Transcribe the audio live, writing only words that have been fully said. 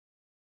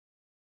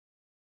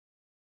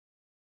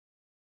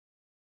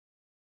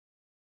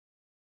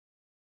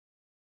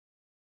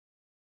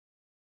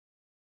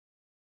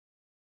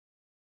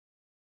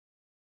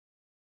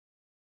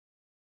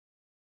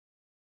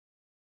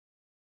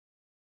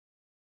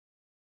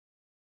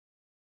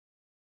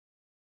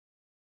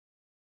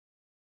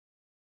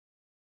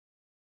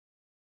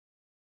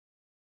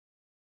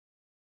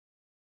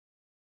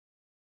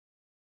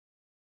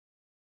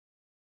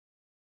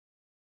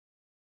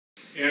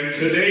And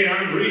today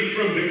I read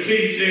from the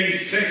King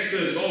James text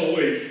as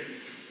always.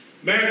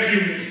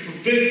 Matthew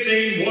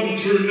 15, 1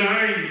 through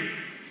 9.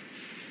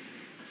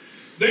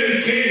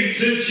 Then came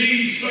to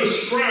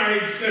Jesus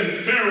scribes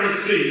and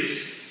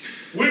Pharisees,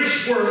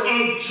 which were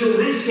of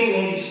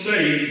Jerusalem,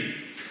 saying,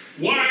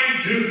 Why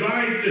do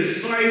thy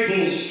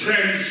disciples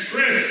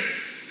transgress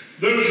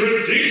the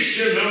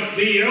tradition of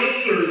the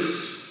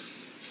elders?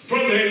 For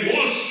they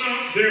wash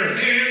not their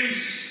hands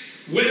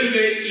when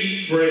they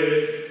eat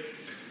bread.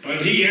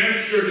 But he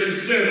answered and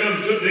said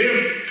unto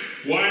them,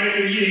 Why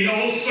do ye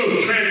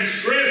also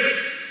transgress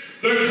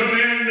the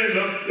commandment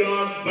of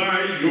God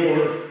by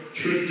your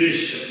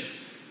tradition?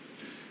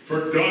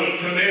 For God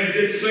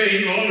commanded,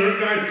 saying, Honor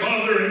thy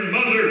father and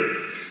mother,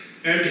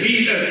 and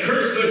he that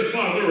curseth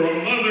father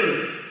or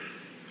mother,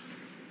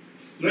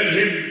 let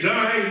him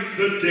die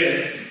the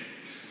death.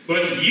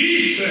 But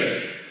ye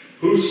say,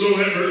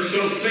 Whosoever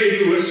shall say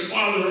to his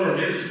father or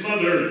his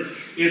mother,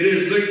 It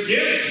is a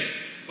gift,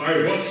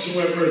 by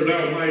whatsoever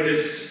thou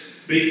mightest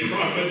be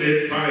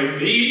profited by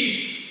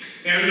me,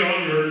 and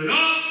honor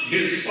not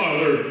his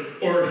father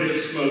or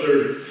his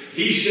mother,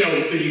 he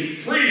shall be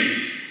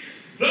free.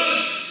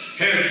 Thus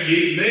have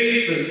ye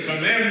made the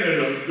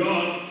commandment of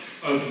God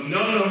of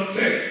none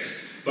effect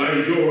by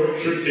your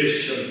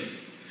tradition.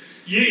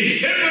 Ye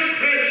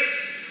hypocrites,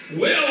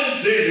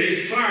 well did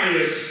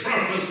Esaias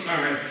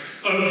prophesy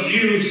of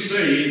you,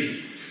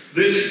 saying,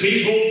 This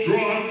people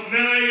draweth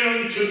nigh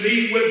unto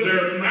me with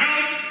their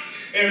mouth,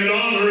 and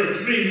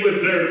honoreth me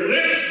with their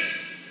lips,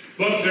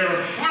 but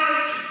their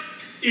heart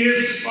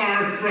is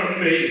far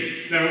from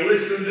me. Now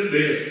listen to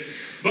this.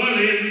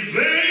 But in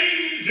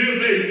vain do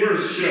they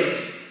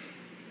worship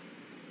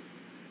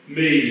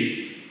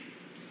me.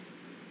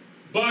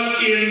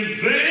 But in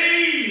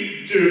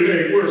vain do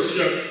they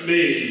worship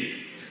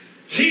me,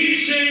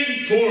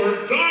 teaching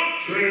for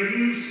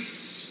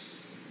doctrines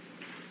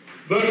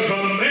the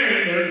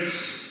commandments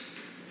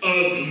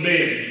of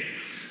men.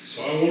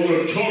 So I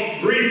want to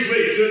talk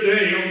briefly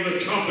today on the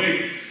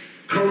topic,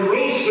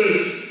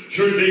 corrosive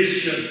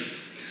tradition.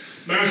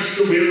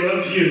 Master, we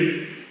love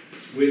you.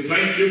 We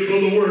thank you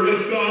for the Word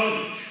of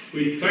God.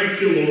 We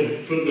thank you,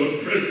 Lord, for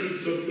the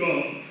presence of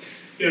God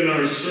in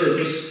our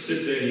service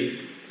today.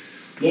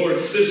 Lord,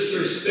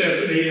 Sister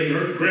Stephanie and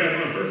her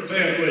grandma, her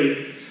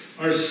family,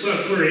 are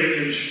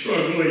suffering and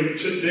struggling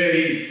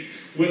today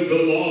with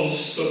the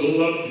loss of a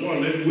loved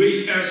one. And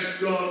we ask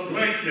God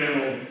right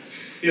now,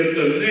 in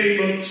the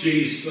name of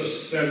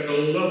Jesus, that the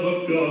love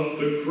of God,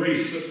 the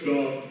grace of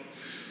God,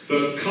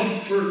 the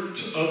comfort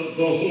of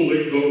the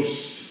Holy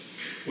Ghost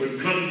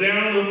would come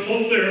down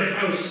upon their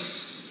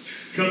house,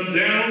 come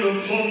down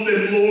upon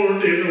them,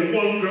 Lord, in a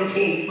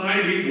wonderful,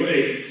 mighty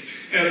way.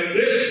 At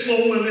this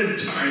moment in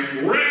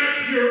time,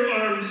 wrap your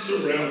arms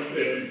around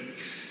them.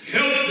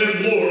 Help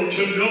them, Lord,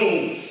 to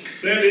know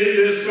that in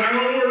this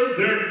hour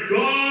their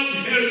God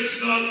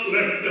has not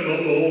left them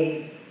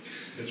alone.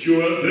 That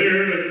you are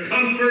there to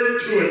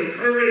comfort, to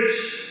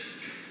encourage,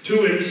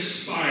 to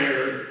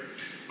inspire.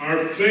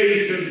 Our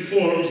faith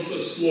informs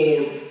us,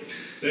 Lord,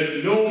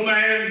 that no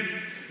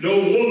man, no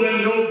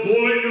woman, no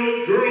boy,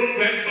 no girl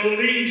that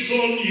believes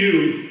on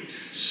you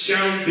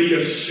shall be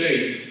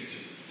ashamed.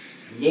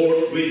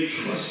 Lord, we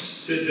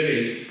trust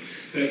today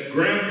that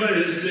Grandma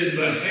is in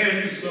the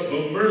hands of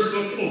a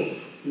merciful,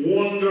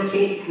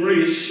 wonderful,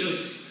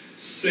 gracious,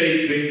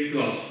 saving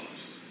God.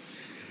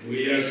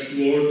 We ask,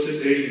 Lord,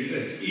 today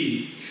that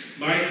he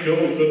might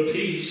know the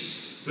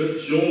peace,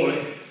 the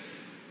joy,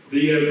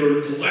 the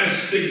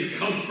everlasting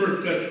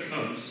comfort that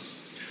comes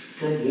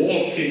from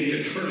walking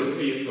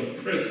eternally in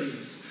the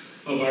presence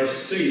of our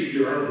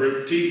Savior, our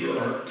Redeemer,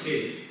 our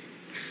King.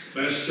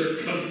 Master,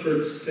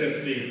 comfort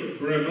Stephanie, her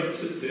grandma,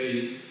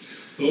 today.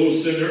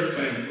 Those in her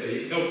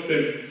family, help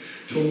them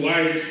to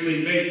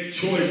wisely make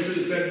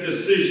choices and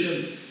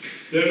decisions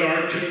that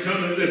are to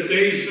come in the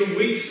days and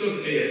weeks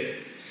ahead.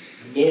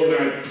 And Lord,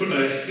 I put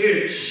a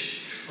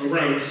hedge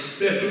around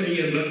Stephanie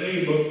in the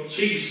name of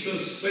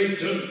Jesus.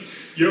 Satan,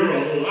 you're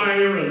a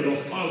liar and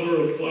the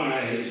father of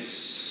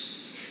lies.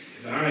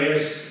 And I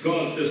ask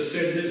God to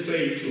send his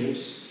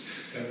angels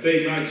that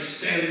they might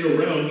stand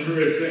around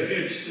her as a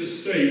hedge to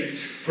stay.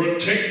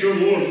 Protect her,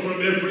 Lord,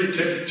 from every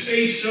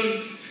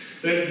temptation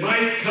that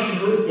might come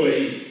her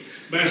way.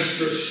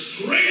 Master,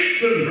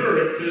 strengthen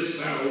her at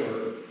this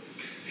hour.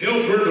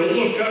 Help her to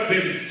look up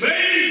in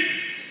faith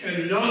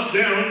and not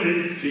down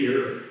in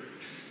fear.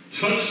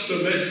 Touch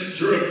the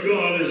messenger of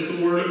God as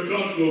the word of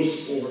God goes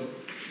forth.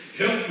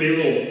 Help me,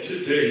 Lord,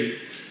 today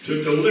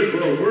to deliver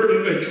a word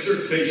of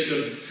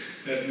exhortation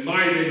that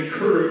might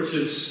encourage,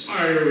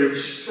 inspire,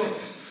 instruct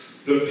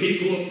the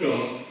people of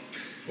God.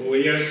 For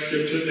we ask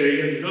you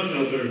today in none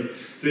other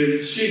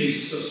than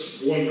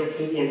Jesus'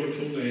 wonderful,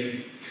 wonderful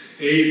name.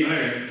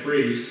 Amen.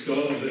 Praise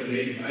God and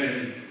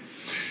amen.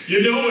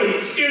 You know,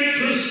 it's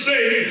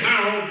interesting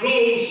how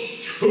those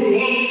who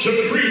want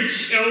to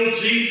preach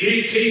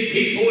LGBT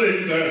people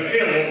into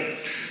hell,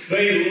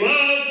 they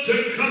love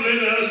to come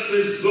at us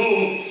as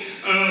though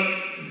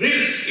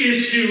this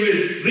issue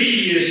is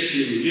the issue,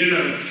 you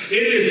know.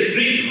 It is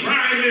the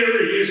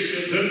primary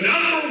issue, the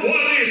number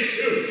one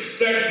issue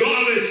that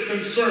God is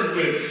concerned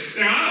with.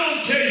 Now, I'm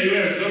going to tell you,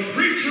 as a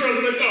preacher of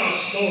the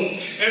gospel,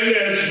 and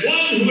as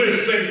one who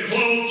has been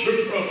called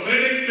to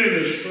prophetic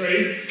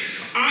ministry,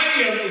 I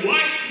am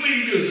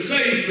likely to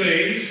say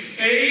things,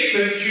 A,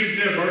 that you've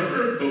never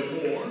heard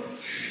before,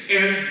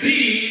 and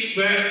B,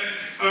 that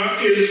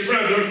is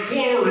rather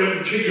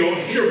foreign to your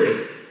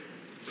hearing.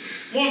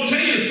 I want to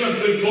tell you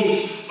something,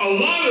 folks. A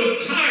lot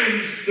of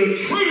times the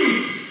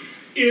truth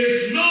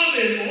is not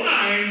in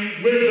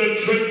line with the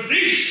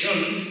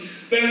tradition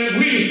that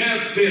we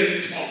have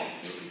been taught.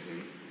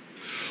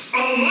 A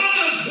lot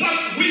of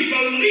what we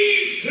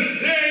believe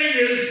today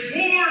is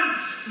more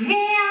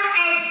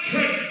of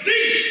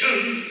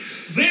tradition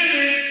than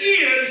it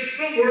is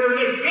the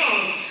Word of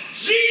God.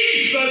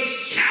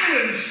 Jesus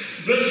challenged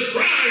the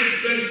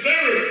scribes and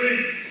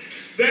Pharisees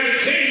that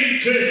came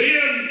to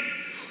him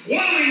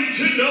wanting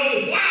to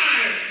know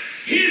why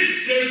his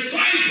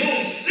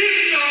disciples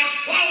did not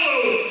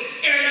follow.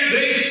 And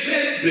they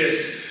said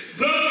this: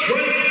 the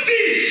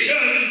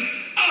tradition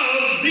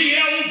of the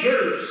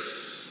elders.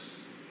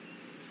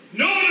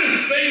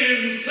 Notice they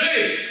didn't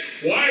say,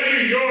 why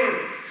do your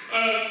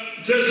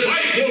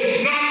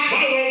disciples not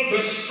follow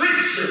the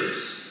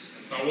scriptures?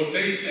 That's not what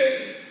they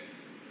said.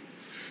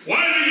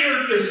 Why do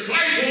your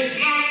disciples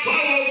not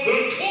follow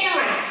the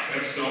Torah?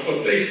 That's not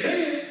what they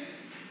said.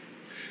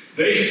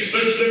 They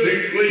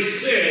specifically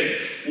said,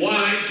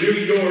 why do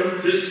your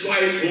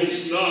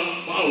disciples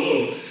not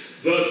follow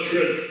the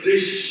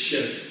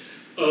tradition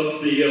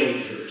of the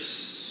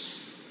elders?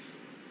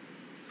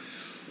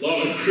 A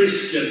lot of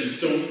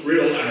Christians don't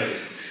realize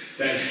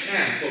that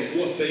half of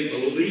what they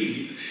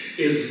believe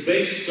is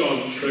based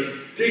on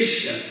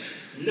tradition,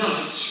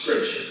 not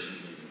Scripture.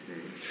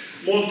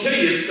 I want to tell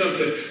you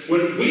something.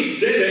 When we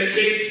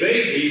dedicate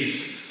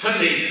babies,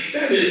 honey,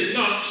 that is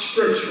not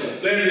scriptural.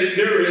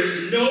 There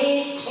is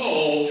no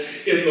call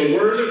in the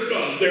Word of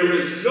God. There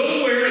is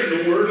nowhere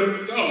in the Word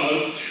of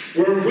God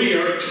where we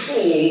are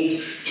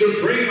told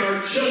to bring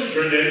our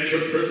children and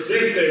to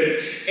present them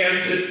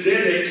and to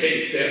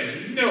dedicate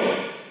them.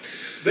 No.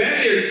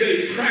 That is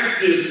a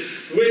practice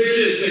which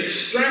is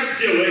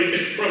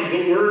extrapolated from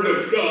the Word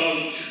of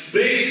God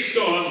based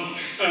on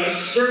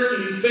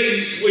certain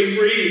things we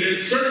read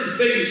and certain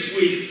things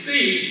we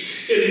see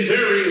in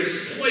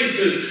various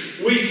places.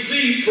 We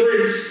see, for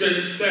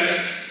instance,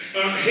 that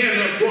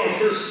Hannah brought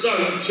her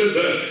son to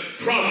the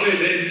prophet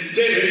and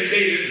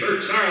dedicated her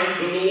child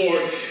to the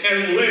Lord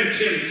and lent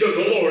him to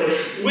the Lord.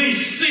 We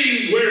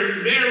see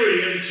where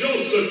Mary and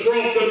Joseph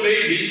brought the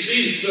baby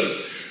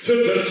Jesus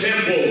to the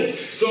temple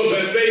so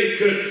that they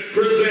could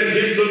present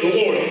him to the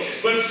Lord.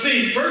 But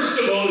see, first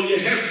of all, you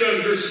have to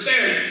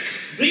understand,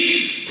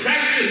 these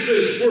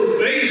practices were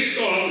based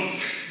on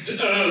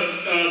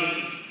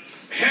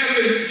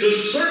having to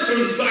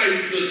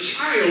circumcise the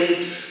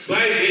child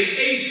by the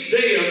 8th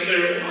day of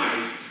their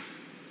life.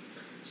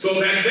 So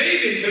that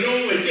baby could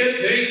only get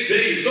to 8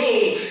 days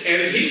old,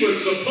 and he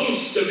was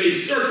supposed to be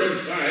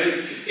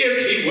circumcised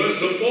if he was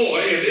a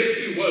boy and if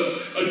he was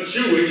a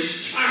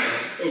Jewish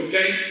child,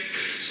 okay?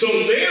 So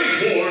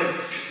therefore,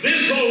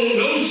 this whole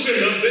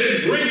notion of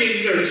them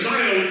bringing their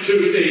child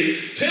to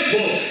the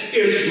temple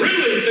is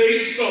really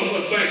based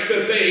on the fact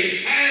that they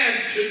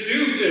had to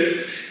do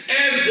this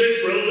as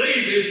it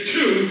related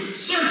to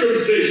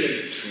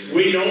circumcision.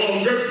 We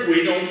don't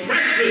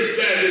practice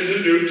that in the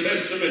New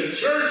Testament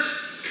church.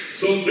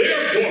 So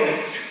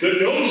therefore, the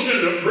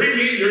notion of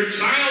bringing your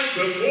child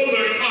before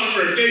the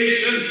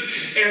congregation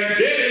and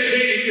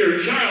dedicating your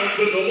child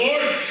to the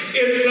Lord,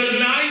 it's a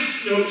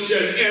nice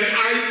notion, and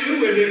I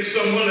do it. If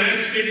someone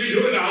asks me to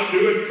do it, I'll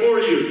do it for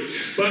you.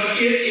 But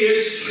it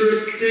is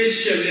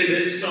tradition. It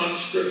is not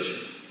Scripture.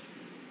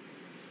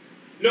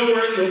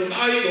 Nowhere in the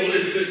Bible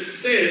is it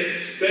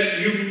said that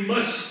you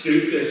must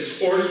do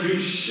this or you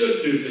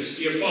should do this.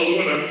 Do you follow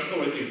what I'm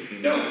telling you?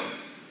 No.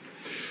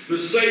 The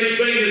same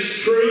thing is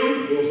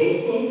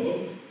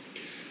true.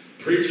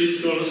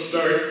 Preaching's going to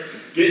start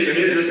getting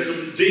into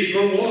some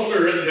deeper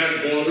water, and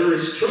that water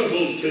is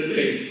troubled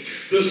today.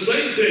 The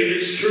same thing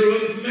is true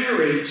of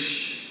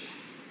marriage.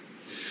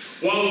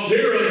 While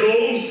there are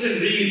those in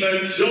the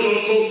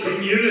evangelical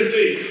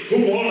community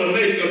who want to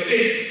make a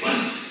big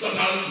fuss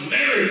about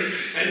marriage,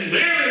 and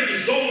marriage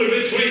is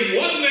only between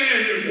one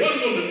man and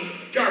one woman,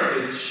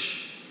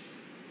 garbage.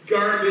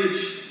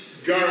 Garbage,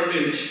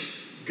 garbage,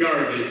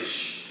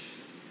 garbage.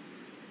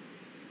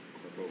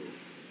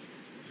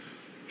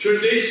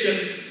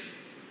 Tradition,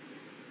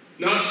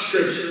 not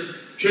Scripture.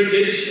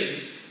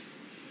 Tradition.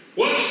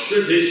 What's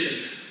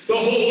tradition? The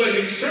whole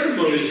wedding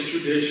ceremony is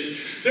tradition.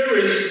 There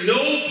is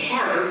no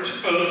part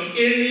of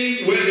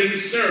any wedding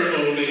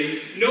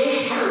ceremony,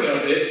 no part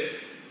of it,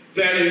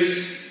 that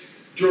is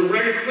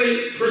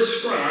directly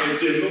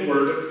prescribed in the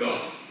Word of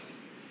God.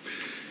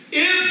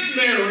 If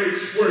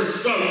marriage were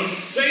some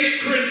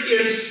sacred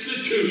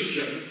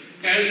institution,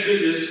 as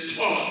it is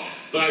taught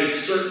by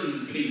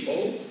certain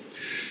people,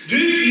 do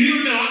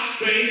you not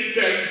think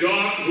that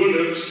God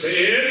would have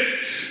said,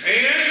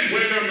 and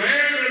when a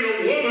man and a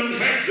a woman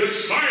have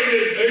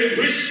decided they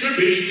wish to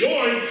be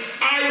joined,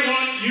 I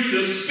want you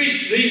to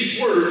speak these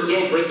words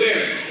over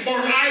them. Or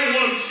I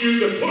want you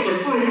to put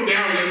a broom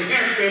down and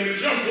have them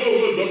jump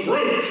over the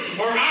broom.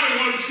 Or I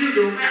want you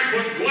to wrap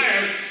a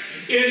glass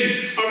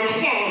in a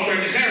cloth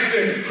and have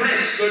them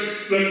press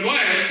the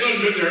glass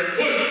under their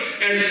foot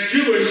as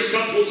Jewish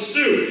couples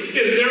do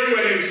in their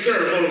wedding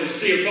ceremonies.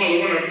 Do you follow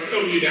what I'm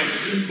telling you now?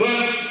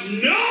 But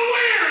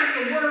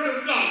nowhere in the Word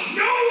of God,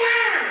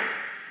 nowhere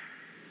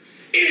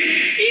is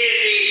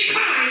any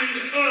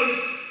kind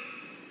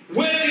of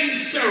wedding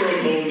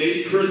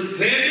ceremony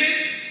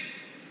presented,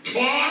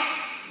 taught,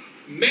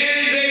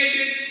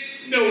 mandated.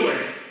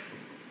 Nowhere.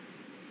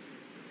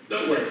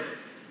 Nowhere.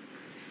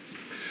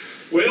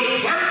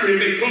 Well, partly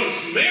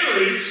because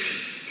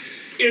marriage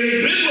in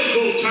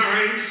biblical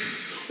times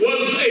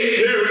was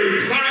a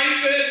very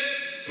private,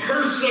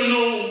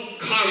 personal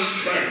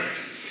contract.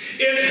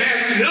 It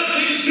had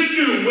nothing to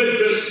do with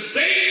the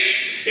state.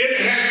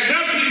 It had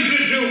nothing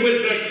to do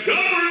with the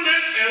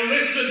government. And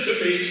listen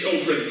to me,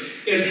 children.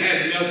 It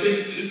had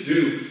nothing to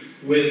do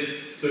with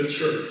the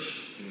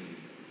church.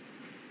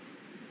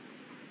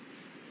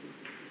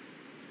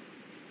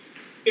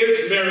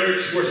 If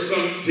marriage were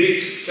some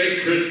big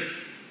sacred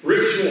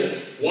ritual,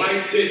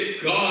 why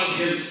did God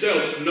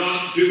himself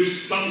not do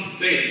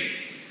something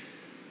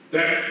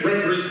that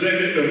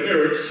represented a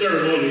marriage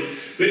ceremony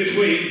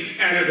between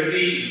Adam and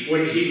Eve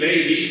when he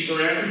made Eve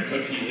for Adam?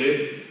 But he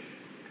did.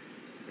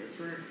 That's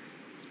right.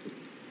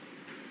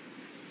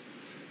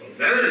 A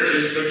marriage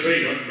is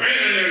between a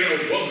man and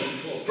a woman.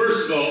 Well,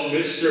 first of all,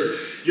 mister,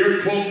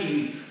 you're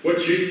quoting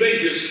what you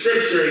think is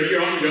scripture and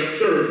you're on your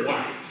third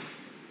wife.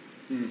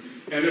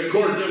 And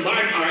according to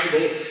my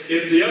Bible,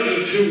 if the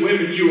other two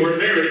women you were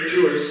married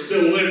to are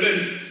still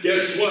living,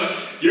 guess what?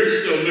 You're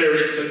still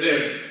married to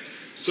them.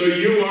 So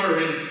you are,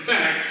 in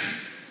fact,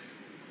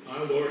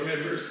 my Lord have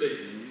mercy,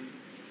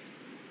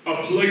 a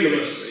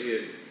polygamist.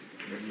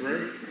 That's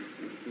right.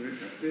 That's good.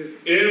 That's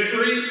it.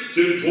 Every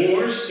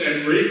divorced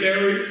and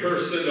remarried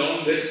person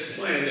on this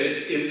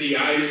planet, in the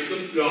eyes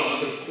of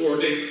God,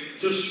 according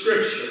to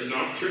Scripture,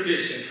 not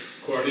tradition,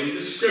 according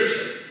to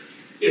Scripture,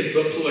 is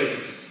a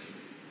polygamist.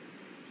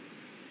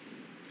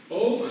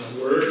 Oh, my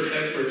word,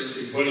 have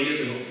mercy. What do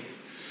you know?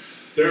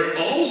 They're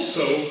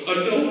also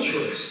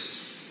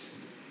adulterers.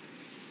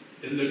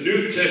 In the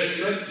New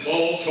Testament,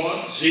 Paul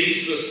taught,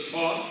 Jesus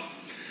taught.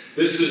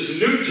 This is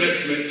New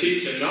Testament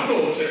teaching, not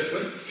Old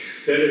Testament,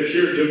 that if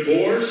you're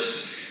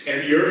divorced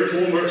and your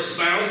former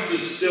spouse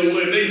is still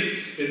living,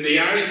 in the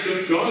eyes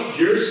of God,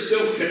 you're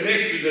still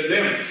connected to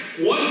them.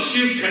 Once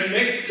you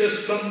connect to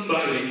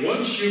somebody,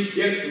 once you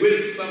get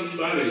with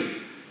somebody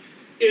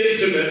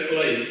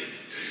intimately,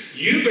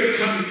 you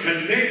become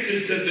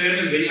connected to them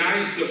in the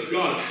eyes of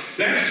God.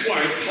 That's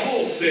why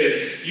Paul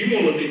said you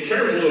want to be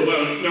careful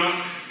about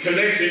not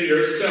connecting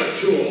yourself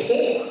to a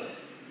whore.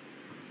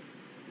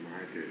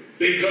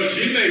 Because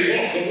you may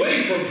walk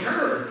away from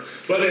her,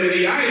 but in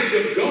the eyes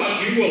of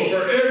God, you will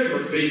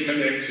forever be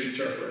connected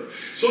to her.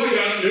 So I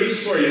got news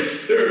for you.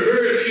 There are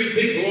very few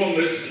people on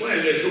this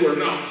planet who are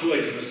not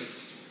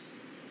polygamists.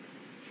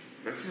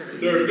 That's right.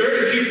 There are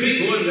very few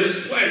people on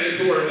this planet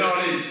who are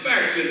not, in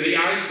fact, in the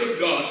eyes of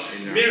God,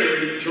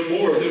 married to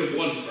more than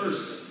one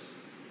person.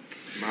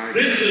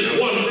 This is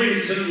one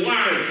reason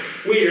why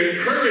we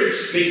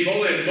encourage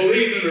people, and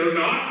believe it or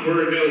not,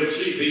 we're an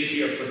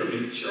LGBT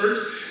affirming church,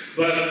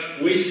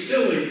 but we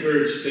still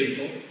encourage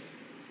people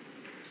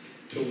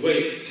to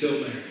wait till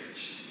marriage.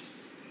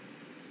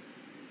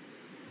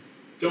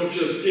 Don't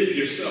just give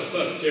yourself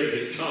up to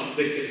every Tom,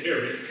 Dick, and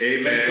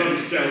Harry that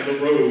comes down the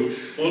road.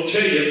 I'll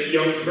tell you,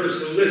 young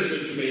person,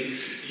 listen to me.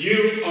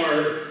 You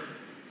are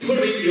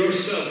putting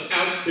yourself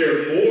out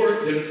there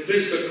more than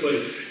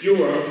physically.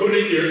 You are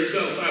putting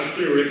yourself out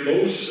there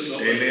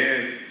emotionally.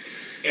 Amen.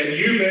 And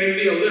you may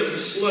be a little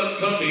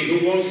slut puppy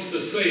who wants to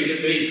say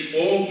to me,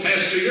 oh,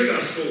 Pastor, you're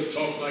not supposed to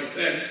talk like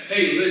that.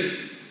 Hey,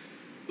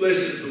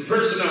 listen, the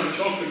person I'm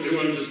talking to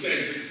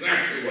understands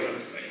exactly what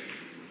I'm saying.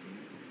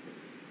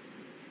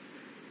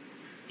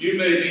 You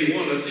may be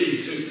one of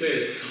these who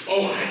says,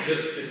 oh, I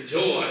just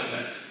enjoy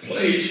the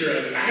pleasure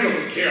of it. I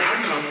don't care.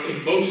 I'm not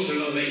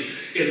emotionally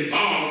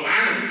involved.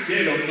 I don't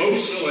get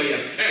emotionally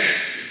attached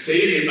to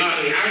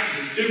anybody. I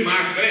just do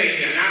my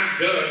thing and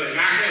I'm done and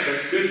I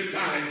have a good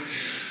time.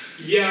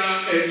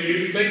 Yeah, and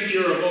you think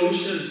your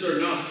emotions are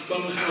not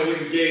somehow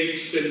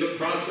engaged in the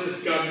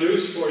process. Got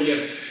news for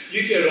you.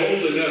 You get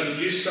old enough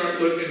and you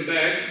start looking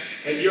back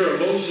and your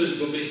emotions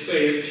will be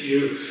saying to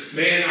you,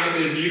 man, I've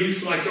been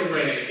used like a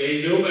rag.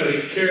 Ain't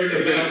nobody cared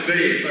about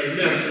me for nothing.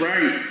 That's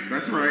right.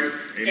 That's right.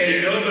 Amen.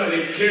 Ain't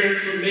nobody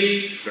cared for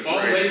me. That's all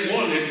right. they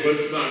wanted was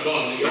my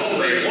body. That's all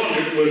right. they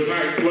wanted was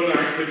what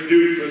I could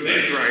do for them.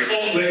 That's right.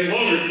 All they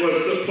wanted was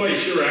the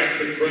pleasure I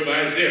could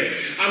provide them.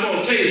 I'm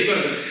going to tell you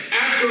something.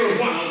 After a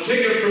while,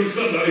 take it from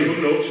somebody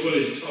who knows what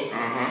he's talking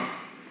about.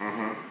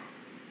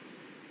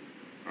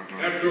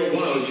 After a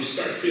while, you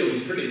start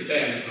feeling pretty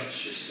bad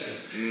about yourself.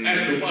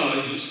 After a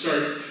while, you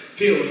start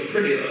feeling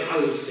pretty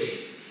lousy.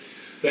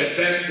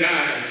 That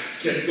guy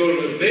can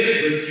go to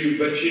bed with you,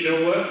 but you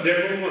know what?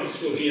 Never once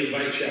will he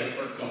invite you out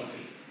for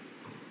coffee.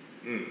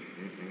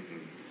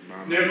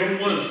 Never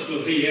once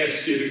will he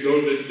ask you to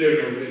go to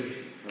dinner with him.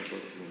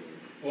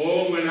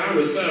 Oh, when I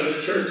was out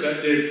of church,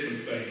 I did some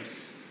things.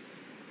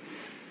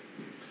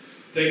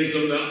 Things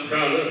I'm not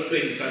proud of,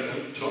 things I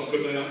don't talk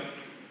about.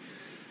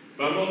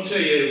 But I'm going to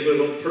tell you a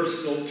little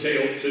personal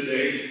tale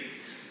today.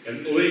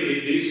 And believe me,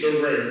 these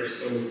are rare,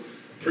 so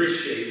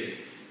appreciate it.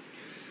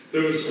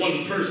 There was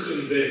one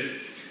person that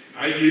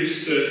I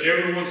used to,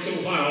 every once in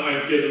a while,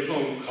 I'd get a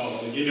phone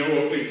call. You know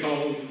what we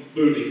call them?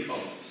 Booty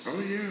calls. Oh,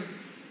 yeah.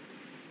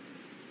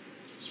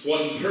 This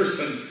one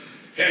person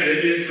had an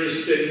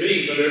interest in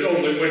me, but it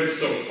only went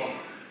so far.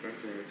 That's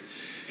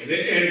right.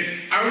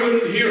 And I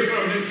wouldn't hear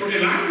from him,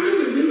 and I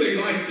really, really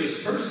liked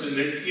this person.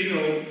 And, you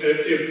know,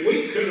 if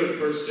we could have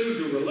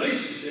pursued a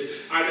relationship,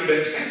 I'd have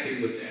been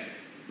happy with that.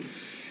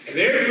 And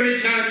every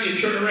time you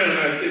turn around,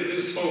 I'd get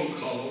this phone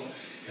call,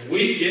 and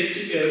we'd get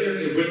together,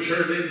 and it would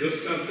turn into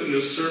something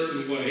a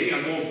certain way.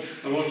 I'm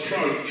gonna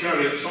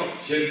try to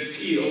talk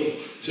genteel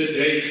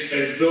today,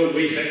 as though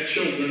we had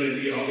children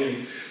in the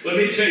audience. Let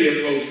me tell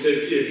you, folks,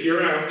 if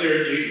you're out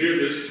there and you hear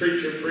this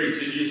preacher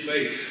preach, and you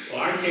say,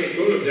 well, I can't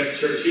go to that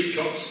church, he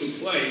talks too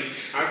plain.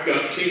 I've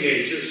got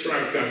teenagers, or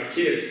I've got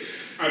kids.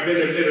 I've been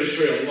in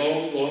ministry a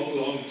long, long,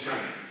 long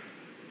time.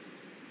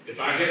 If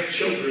I have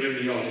children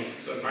in the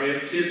audience, if I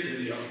have kids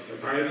in the audience,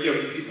 if I have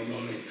young people in the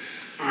audience,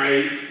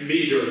 I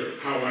meter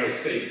how I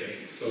say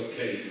things,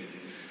 okay?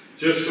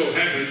 Just so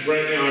happens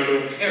right now I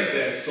don't have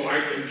that, so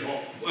I can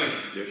talk plain.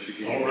 Yes, you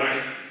can. All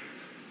right?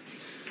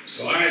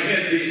 So I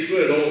had these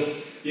little,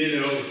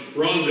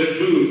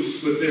 rendezvous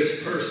with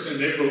this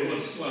person every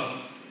once in a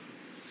while.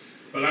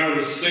 But I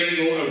was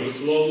single, I was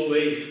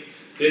lonely,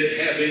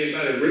 didn't have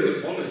anybody,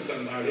 really wanted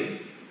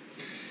somebody.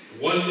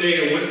 One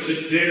day I went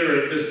to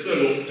dinner at this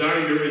little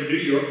diner in New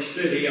York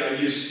City I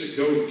used to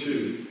go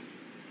to.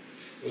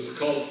 It was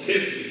called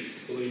Tiffany's,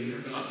 believe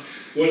it or not.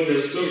 It wasn't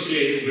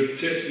associated with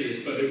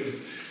Tiffany's, but it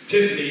was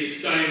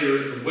Tiffany's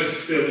Diner in the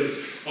West Village.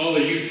 All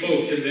of you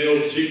folk in the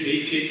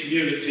LGBT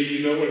community,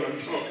 you know what I'm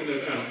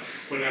talking about.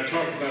 When I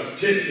talk about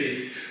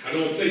Tiffany's, I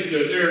don't think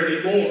they're there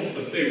anymore,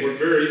 but they were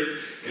very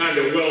kind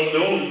of well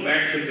known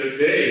back in the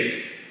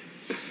day.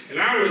 And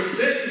I was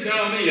sitting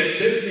down at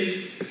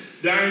Tiffany's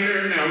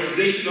Diner, and I was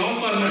eating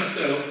all by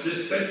myself,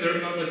 just sitting there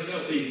by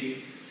myself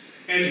eating.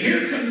 And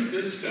here comes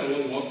this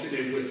fellow walking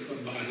in with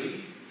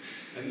somebody.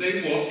 And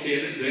they walk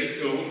in and they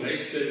go and they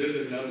sit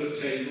at another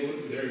table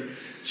and they're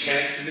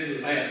chatting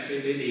and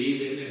laughing and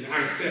eating. And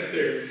I sat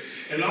there,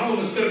 and all of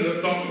a sudden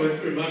a thought went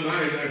through my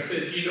mind. I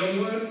said, you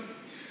know what?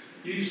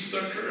 You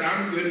sucker,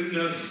 I'm good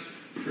enough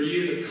for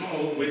you to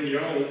call when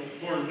you're all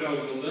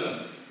horn-doggled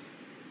up.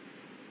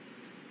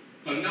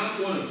 But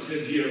not once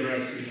have you ever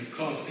asked me to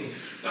coffee.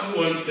 Not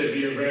once have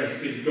you ever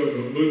asked me to go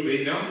to a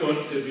movie. Not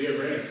once have you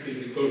ever asked me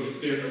to go to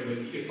dinner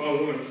with you. You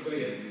follow what I'm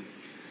saying?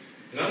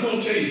 And I'm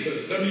going to tell you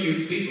something. Some of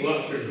you people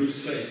out there who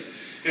say,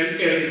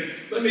 and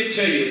let me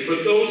tell you,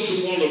 for those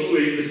who want to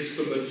believe it's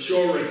the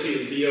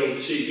majority of the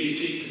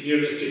LGBT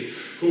community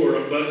who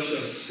are a bunch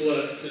of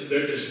sluts and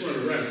they're just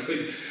running around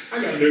saying,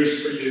 I got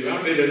news for you.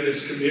 I've been in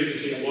this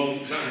community a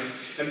long time,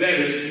 and that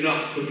is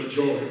not the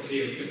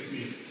majority of the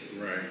community.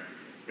 Right.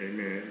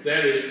 Amen.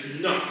 That is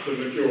not the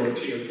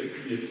majority of the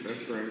community.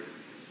 That's right.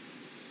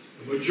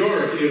 The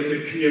majority of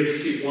the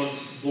community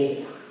wants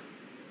more.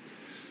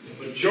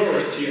 The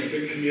majority of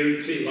the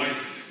community, like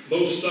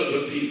most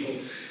other people,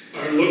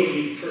 are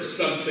looking for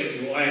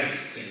something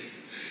lasting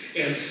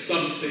and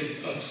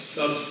something of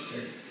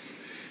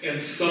substance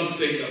and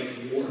something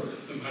of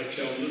worth. Am I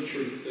telling the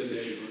truth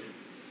today?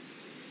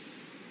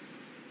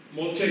 I'm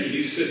going to tell you,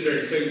 you sit there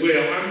and say,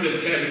 well, I'm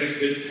just having a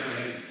good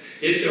time.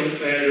 It don't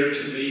matter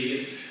to me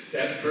if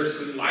that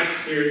person likes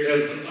me or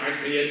doesn't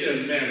like me. It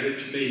doesn't matter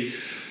to me.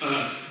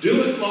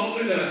 Do it long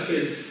enough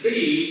and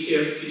see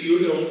if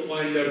you don't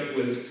wind up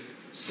with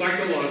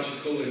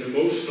psychological and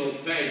emotional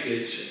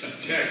baggage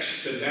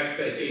attached to that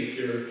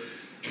behavior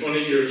 20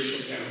 years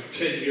from now,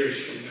 10 years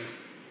from now.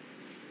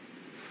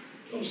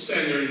 Don't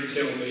stand there and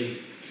tell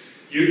me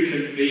you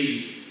can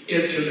be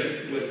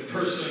intimate with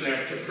person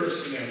after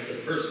person after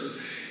person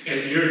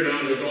and you're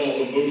not at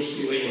all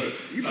emotionally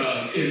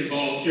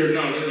involved. You're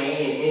not at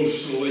all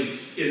emotionally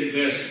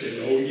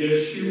invested. Oh,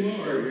 yes, you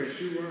are. Yes,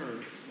 you are.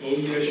 Oh,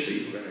 yes,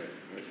 you are.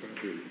 That's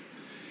not good.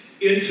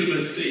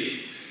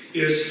 Intimacy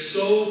is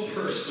so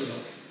personal,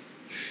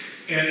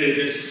 and it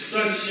is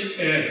such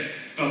a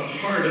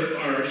part of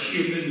our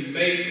human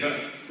makeup,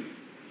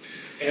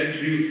 and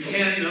you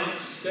cannot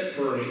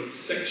separate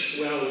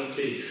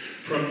sexuality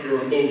from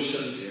your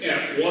emotions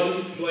at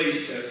one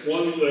place, at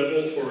one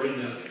level or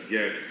another.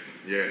 Yes.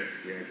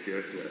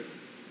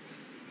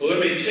 Well, let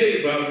me tell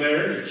you about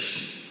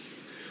marriage.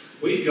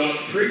 We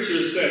got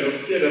preachers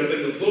that'll get up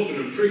in the pulpit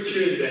and preach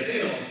you into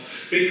hell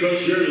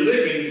because you're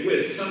living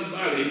with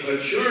somebody,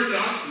 but you're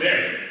not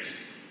married.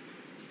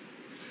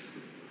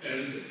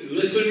 And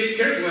listen to me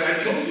carefully. I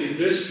told you,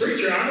 this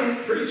preacher, I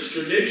don't preach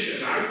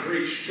tradition. I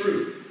preach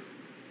truth.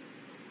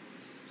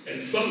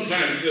 And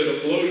sometimes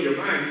it'll blow your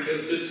mind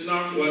because it's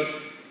not what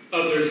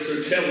others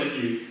are telling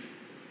you.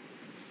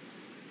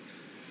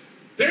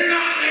 They're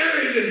not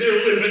married and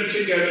they're living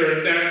together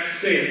and that's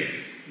sin.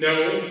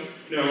 No.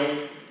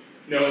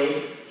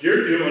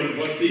 You're doing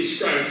what these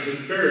scribes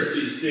and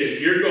Pharisees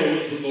did. You're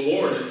going to the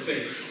Lord and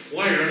saying,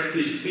 why aren't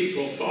these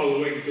people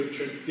following the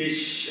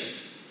tradition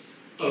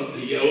of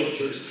the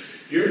elders?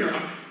 You're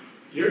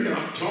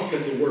not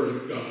talking the word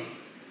of God.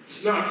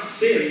 It's not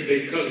sin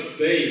because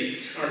they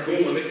are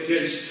going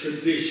against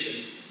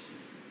tradition.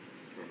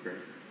 Okay.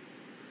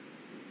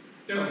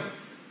 No.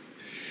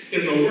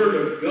 In the Word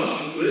of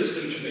God,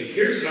 listen to me.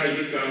 Here's how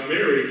you got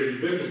married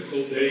in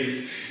biblical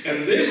days.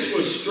 And this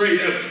was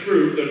straight up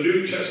through the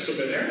New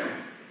Testament era.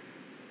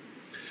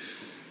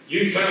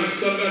 You found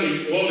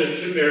somebody who wanted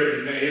to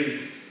marry,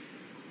 man.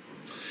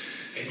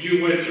 And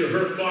you went to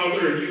her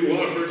father and you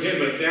offered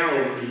him a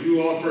dowry.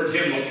 You offered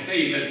him a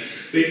payment.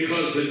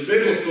 Because in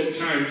biblical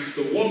times,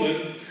 the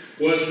woman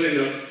was in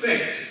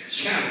effect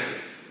chattel.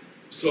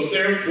 So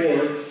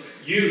therefore,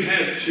 you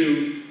had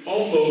to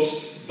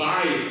almost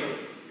buy her.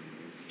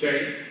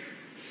 Okay?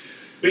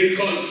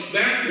 Because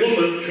that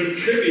woman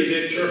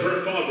contributed to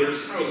her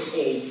father's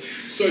household.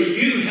 So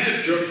you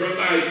had to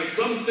provide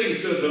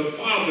something to the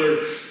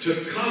father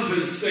to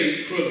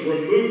compensate for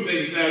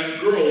removing that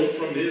girl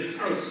from his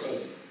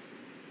household.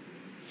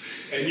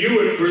 And you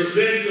would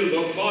present to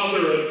the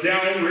father a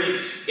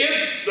dowry.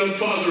 If the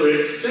father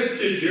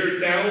accepted your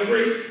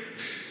dowry,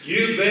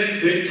 you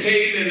then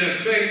became in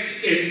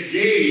effect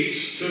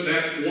engaged to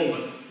that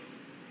woman.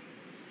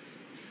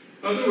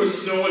 Now, there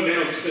was no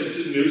announcements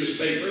in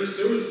newspapers.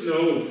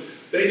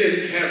 They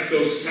didn't have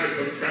those type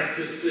of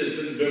practices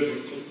in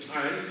biblical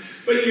times,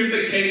 but you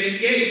became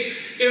engaged.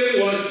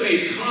 It was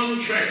a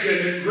contract,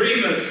 an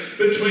agreement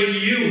between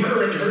you,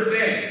 her, and her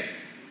dad.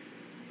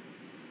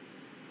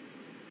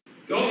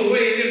 The only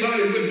way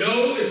anybody would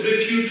know is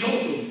if you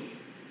told them,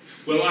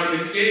 well, I'm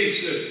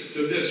engaged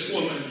to this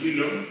woman, you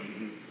know.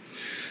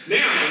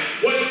 Now,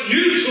 what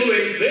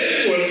usually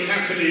then would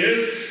happen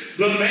is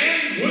the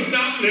man would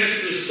not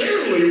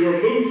necessarily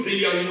remove the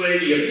young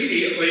lady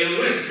immediately,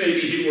 unless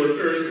maybe he were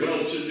very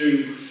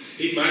well-to-do.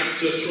 He might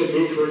just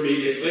remove her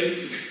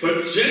immediately.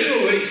 But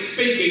generally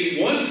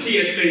speaking, once he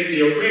had made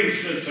the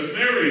arrangement to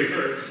marry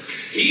her,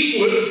 he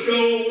would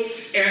go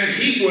and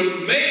he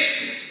would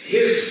make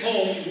his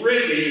home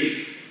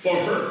ready for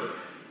her,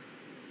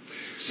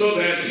 so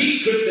that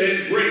he could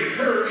then bring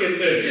her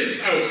into his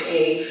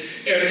household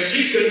and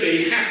she could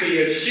be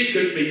happy and she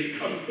could be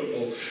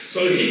comfortable.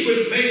 So he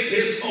would make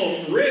his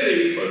home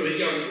ready for the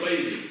young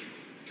lady.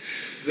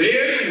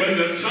 Then when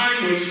the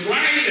time was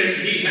right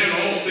and he had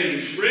all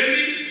things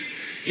ready,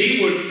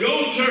 he would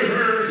go to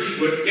her, he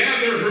would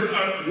gather her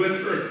up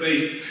with her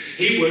things,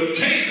 he would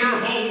take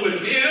her home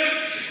with him,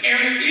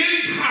 and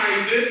in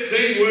private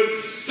they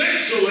would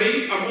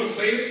sexually, I'm going to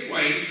say it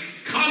plain,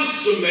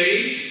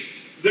 consummate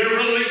their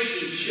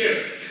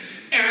relationship.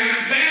 And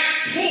at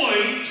that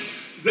point,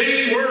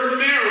 they were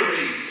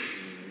married.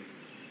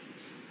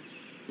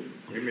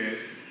 Amen.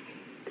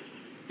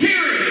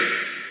 Period.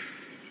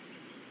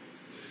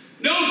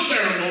 No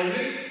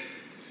ceremony,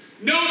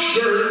 no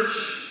church,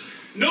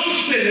 no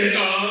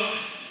synagogue,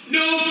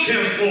 no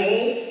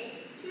temple.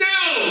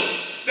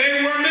 No,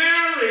 they were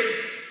married.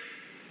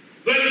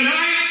 The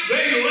night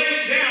they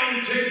laid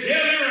down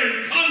together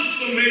and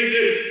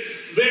consummated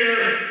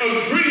their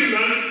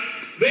agreement,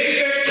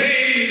 they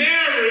became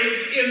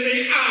married in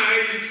the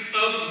eyes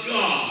of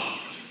God.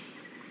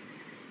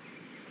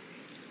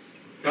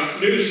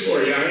 Got news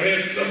for you. I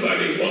had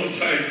somebody one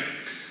time,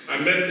 I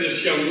met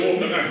this young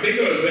woman, I think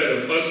I was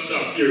at a bus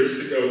stop years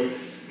ago,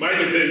 might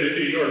have been in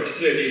New York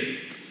City,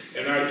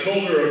 and I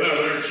told her about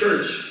our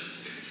church.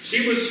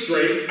 She was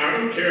straight. I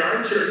don't care.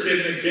 Our church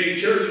isn't a gay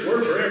church.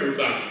 We're for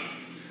everybody.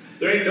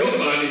 There ain't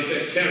nobody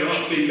that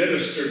cannot be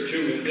ministered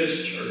to in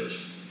this church.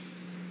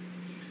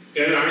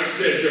 And I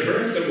said to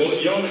her, I said,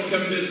 well, you ought to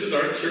come visit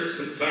our church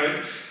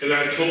sometime. And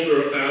I told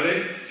her about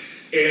it.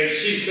 And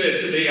she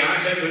said to me, I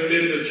haven't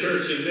been to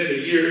church in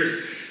many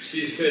years.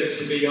 She said,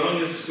 to be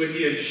honest with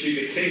you, and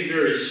she became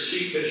very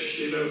sheepish,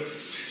 you know.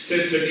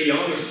 Said, to be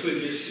honest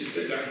with you, she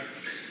said,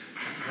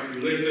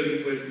 I'm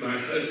living with my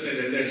husband.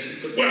 And then she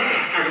said, well,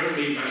 I don't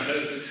mean my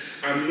husband.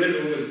 I'm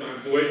living with my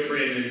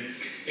boyfriend,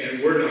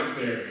 and we're not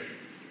married.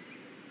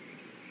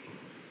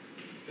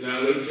 And I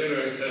looked at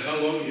her, I said, how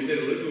long have you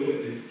been living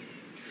with him?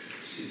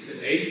 She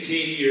said,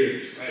 18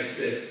 years. I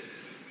said,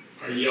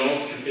 are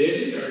y'all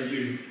committed? Are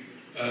you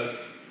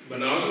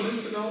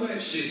monogamous and all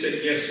that? She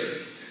said, yes,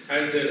 sir.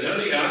 I said,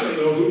 honey, I don't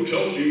know who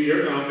told you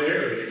you're not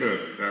married.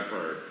 That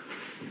part.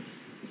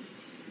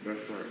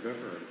 That's right,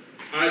 that part.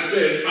 I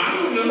said, I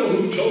don't know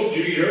who told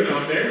you you're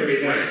not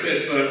married. I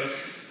said, but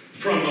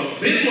from a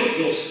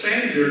biblical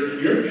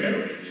standard, you're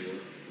married.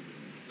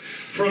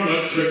 From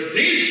a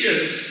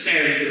tradition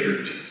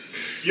standard,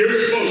 you're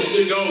supposed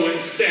to go and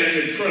stand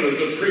in front of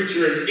the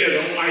preacher and get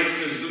a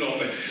license and all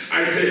that.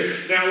 I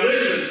said, now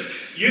listen,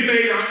 you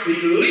may not be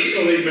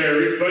legally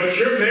married, but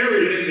you're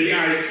married in the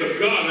eyes of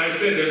God. I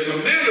said, as a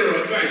matter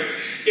of fact,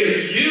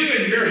 if you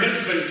and your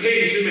husband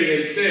came to me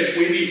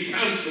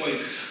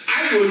counseling,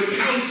 I would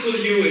counsel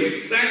you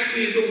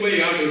exactly the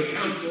way I would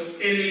counsel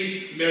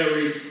any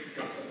married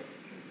couple.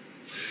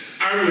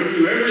 I would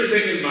do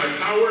everything in my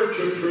power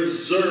to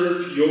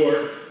preserve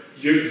your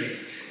union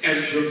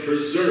and to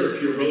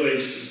preserve your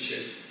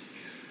relationship.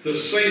 The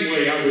same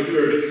way I would do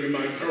everything in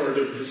my power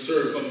to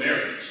preserve a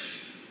marriage.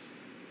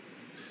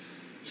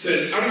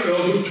 Said, I don't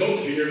know who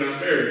told you you're not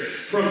married.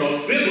 From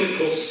a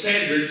biblical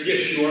standard,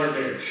 yes, you are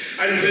married.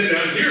 I said,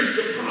 now here's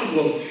the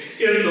problem.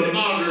 In the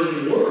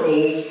modern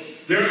world,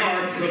 there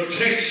are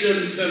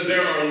protections and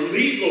there are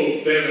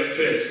legal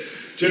benefits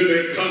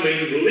to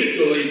becoming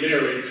legally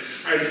married.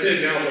 I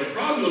said, now the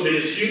problem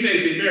is you may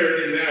be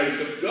married in the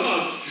eyes of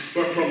God,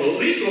 but from a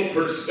legal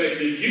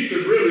perspective, you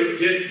could really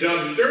get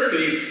done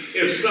dirty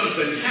if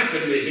something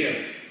happened to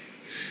him.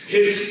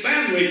 His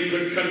family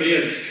could come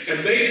in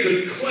and they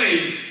could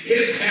claim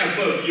his half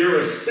of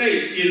your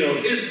estate,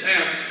 his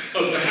half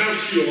of the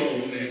house you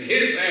own, and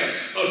his half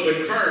of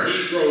the car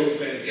he drove,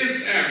 and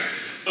his half,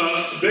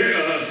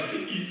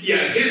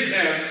 his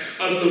half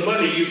of the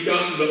money you've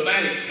got in the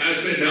bank. I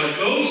said, now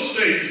those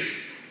things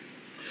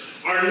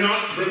are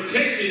not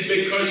protected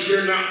because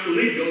you're not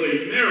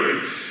legally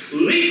married.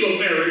 Legal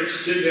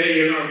marriage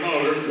today in our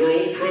modern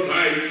world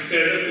provides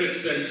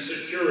benefits and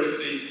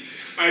securities.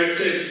 I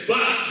said,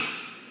 but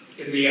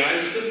in the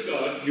eyes of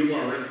God, you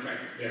are in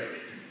fact married.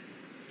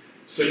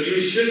 So you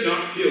should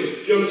not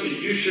feel guilty.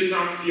 You should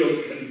not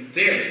feel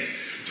condemned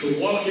to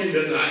walk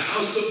into the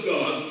house of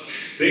God,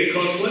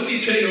 because let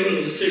me tell you a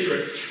little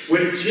secret.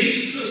 When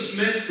Jesus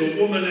met the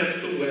woman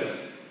at the well,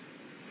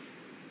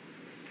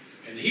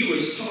 and he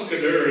was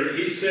talking to her, and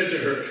he said to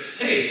her,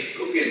 hey,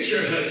 go get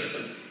your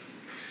husband.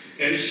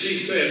 And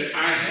she said,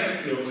 I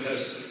have no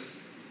husband.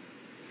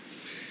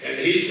 And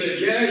he said,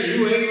 yeah,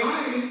 you ain't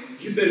lying.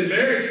 You've been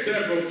married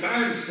several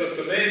times, but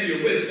the man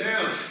you're with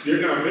now,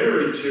 you're not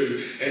married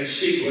to. And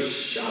she was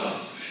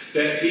shocked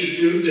that he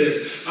knew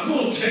this. I'm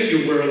going to tell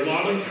you where a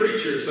lot of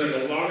preachers and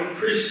a lot of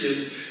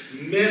Christians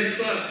mess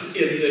up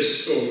in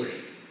this story.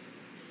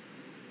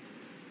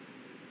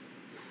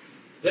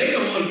 They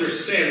don't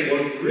understand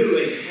what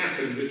really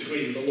happened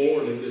between the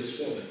Lord and this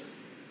woman.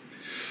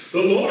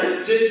 The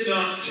Lord did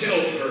not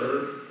tell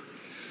her,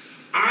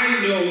 I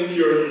know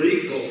your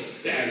legal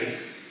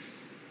status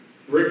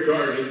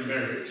regarding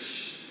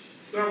marriage.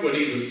 It's not what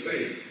he was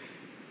saying.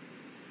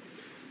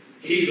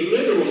 He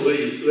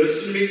literally,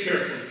 listen to me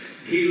carefully,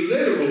 he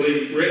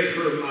literally read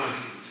her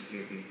mind.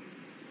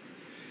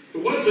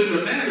 It wasn't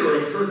a matter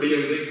of her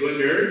being legally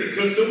married,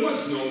 because there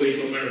was no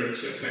legal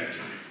marriage at that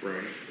time.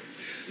 Right.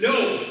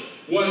 No,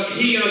 what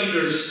he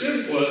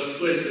understood was,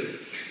 listen,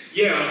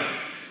 yeah,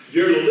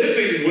 you're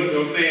living with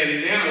a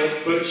man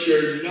now, but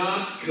you're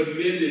not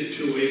committed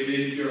to him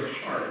in your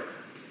heart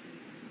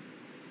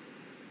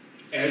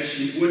as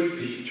you would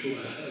be to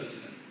a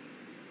husband.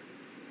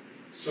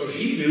 So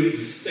he knew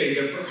the state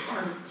of her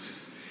heart.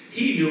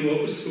 He knew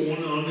what was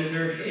going on in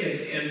her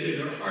head and in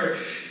her heart.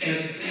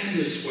 And that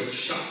is what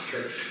shocked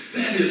her.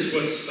 That is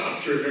what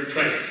stopped her in her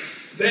tracks.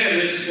 That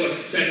is what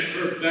sent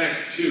her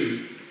back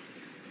to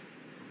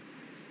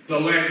the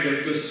land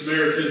of the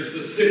Samaritans,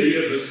 the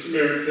city of the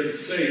Samaritans,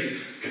 saying,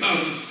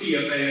 come see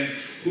a man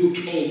who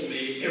told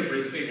me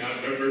everything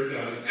I've ever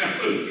done.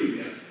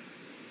 Hallelujah.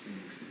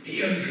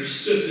 He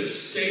understood the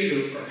state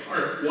of her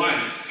heart.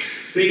 Why?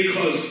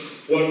 Because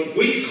what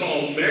we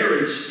call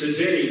marriage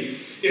today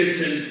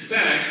is in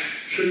fact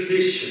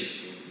tradition.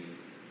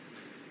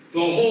 The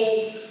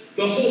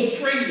whole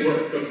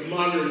framework of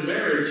modern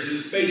marriage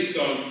is based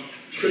on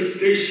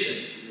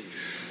tradition.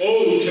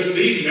 Oh, to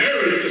be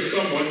married to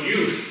someone,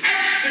 you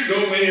have to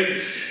go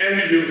in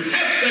and you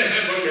have to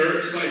have a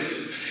marriage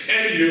license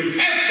and you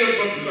have to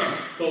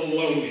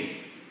baloney.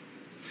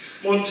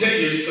 I'm going to tell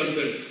you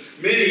something.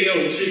 Many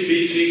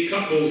LGBT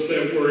couples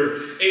that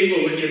were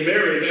able to get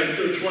married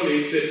after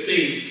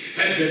 2015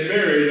 had been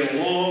married a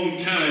long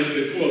time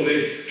before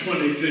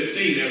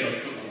 2015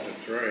 ever come along.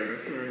 That's right,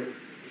 that's right.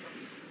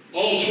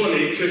 All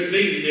 2015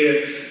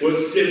 did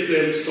was give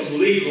them some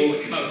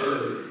legal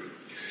cover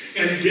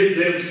and give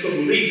them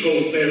some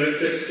legal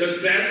benefits,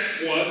 because that's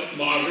what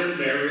modern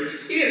marriage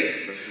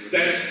is.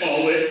 That's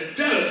all it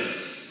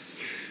does.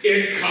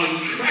 It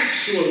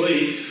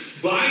contractually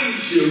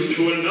binds you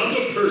to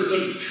another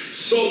person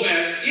so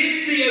that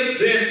in the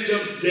event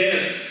of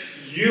death,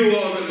 you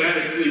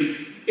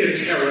automatically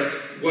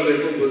inherit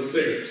whatever was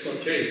theirs,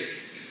 okay?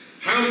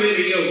 How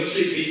many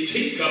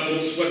LGBT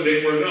couples, when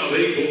they were not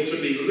able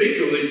to be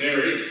legally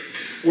married,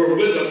 were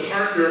with a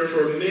partner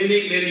for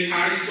many,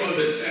 I saw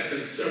this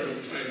happen several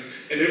times,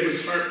 and it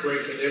was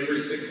heartbreaking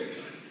every single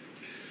time.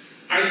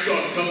 I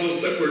saw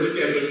couples that were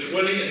together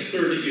 20 and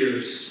 30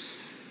 years.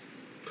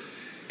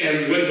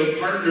 And when the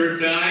partner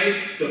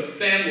died, the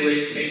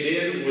family came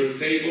in and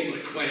was able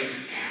to claim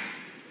half.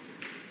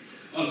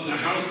 of the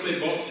house they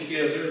bought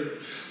together,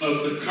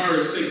 of the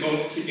cars they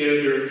bought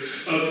together,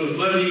 of the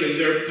money in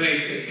their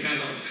bank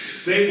account.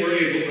 They were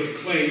able to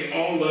claim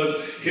all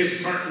of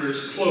his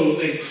partner's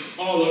clothing,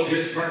 all of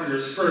his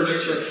partner's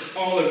furniture,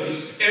 all of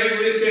his,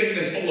 everything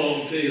that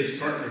belonged to his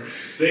partner.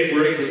 They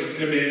were able to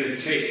come in and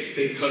take it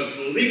because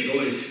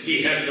legally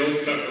he had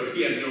no cover,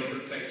 he had no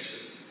protection.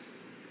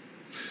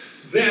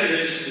 That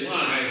is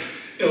why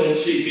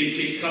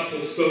LGBT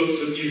couples,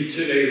 those of you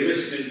today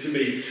listening to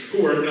me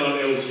who are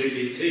not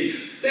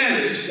LGBT,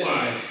 that is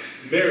why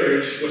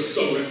marriage was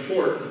so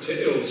important to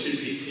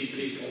LGBT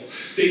people,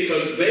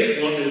 because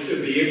they wanted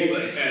to be able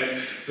to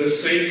have the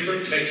same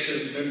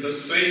protections and the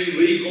same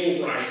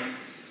legal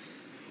rights.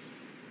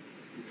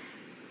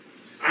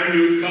 I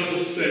knew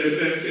couples that had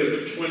been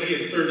together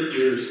 20 and 30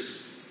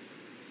 years,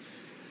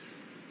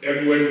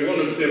 and when one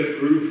of them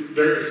grew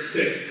very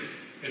sick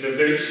and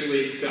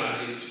eventually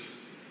died,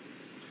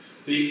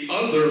 the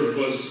other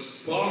was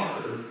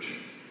barred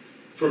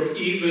from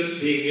even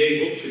being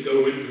able to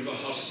go into the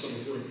hospital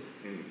room.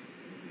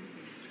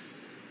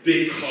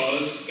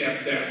 Because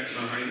at that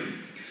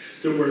time,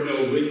 there were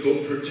no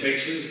legal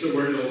protections, there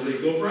were no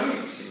legal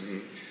rights.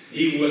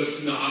 He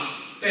was not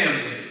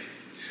family.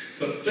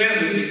 The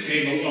family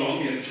came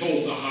along and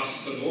told the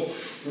hospital,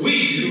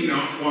 we do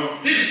not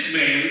want this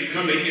man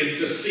coming in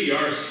to see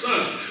our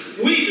son.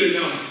 We do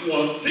not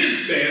want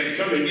this man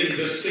coming in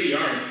to see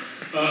our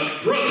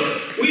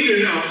brother. We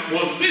do not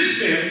want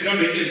this man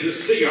coming in to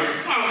see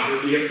our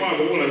father. Do you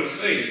follow what I'm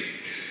saying?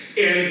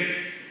 And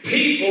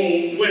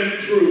people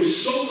went through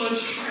so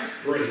much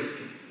heartbreak.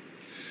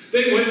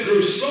 They went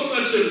through so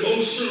much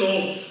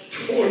emotional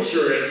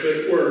torture, as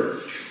it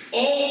were,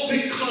 all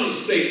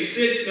because they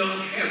did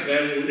not have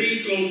that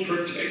legal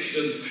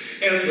protections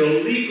and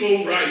the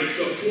legal rights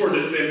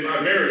afforded them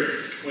by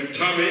marriage. When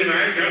Tommy and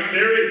I got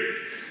married,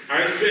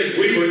 I said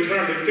we were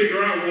trying to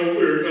figure out what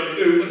we were going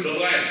to do with the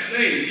last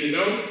name, you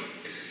know.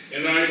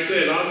 And I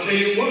said, I'll tell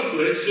you what,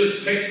 let's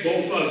just take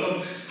both of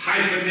them,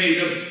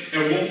 hyphenate them,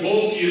 and we'll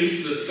both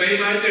use the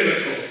same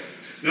identical.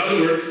 In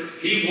other words,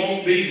 he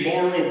won't be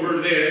Morrow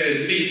Burnett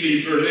and me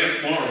be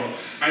Burnett-Morrow.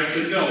 I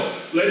said,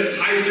 no, let's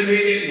hyphenate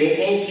it.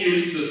 We'll both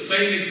use the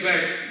same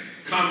exact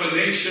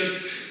combination.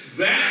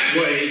 That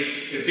way,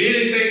 if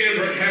anything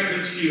ever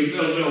happens to you,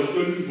 they'll know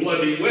good and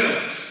bloody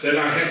well that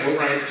I have a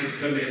right to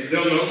come in.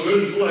 They'll know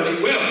good and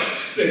bloody well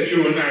that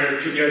you and I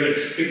are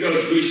together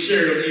because we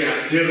share the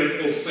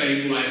identical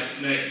same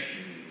last name.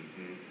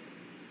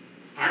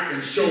 I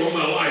can show them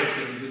my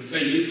license and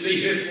say, you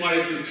see his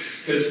license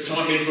says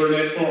Tommy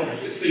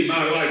Burnett-Morrow. You see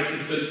my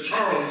license says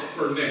Charles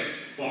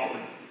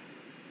Burnett-Morrow.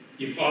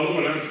 You follow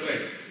what I'm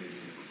saying?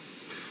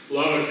 A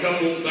lot of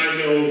couples I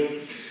know,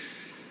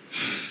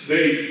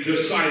 they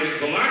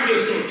decided, well, I'm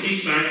just going to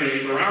keep my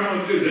name, or I'm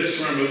going to do this,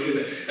 or I'm going to do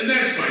that. And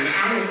that's fine.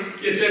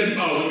 It doesn't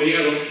bother me.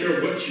 I don't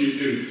care what you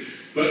do.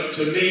 But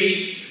to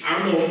me,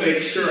 I'm going to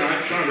make sure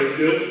I try to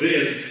build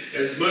in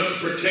as much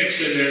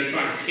protection as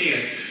I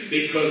can,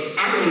 because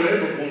I don't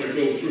ever want to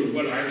go through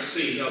what I've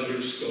seen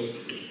others go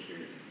through.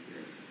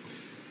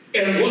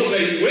 And what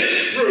they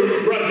went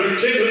through, Brother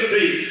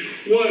Timothy,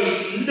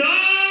 was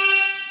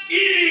not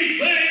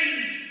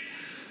anything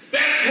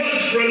that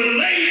was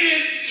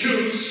related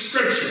to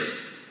Scripture.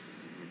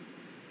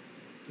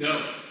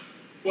 No.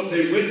 What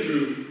they went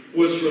through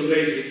was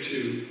related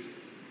to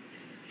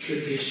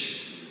tradition.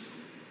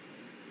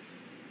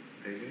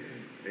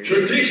 Amen.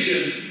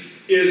 Tradition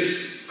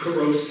is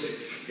corrosive.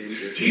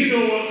 Amen. Do you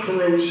know what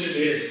corrosion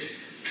is?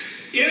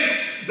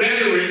 If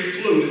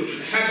battery fluid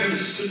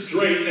happens to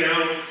drain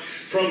down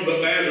from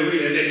the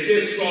battery and it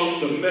gets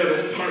on the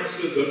metal parts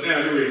of the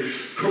battery,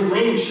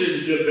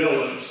 corrosion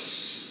develops.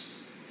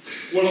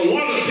 What a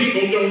lot of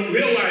people don't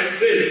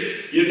realize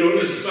is, you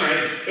notice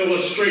my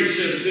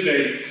illustration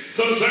today.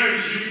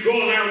 Sometimes you've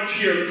gone out to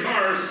your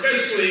car,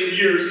 especially in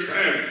years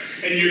past,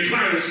 and you're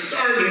trying to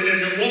start it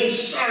and it won't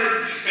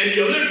start, and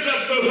you lift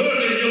up the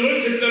hood and you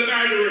look at the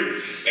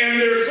battery, and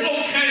there's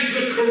all kinds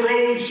of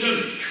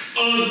corrosion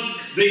on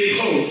the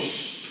post.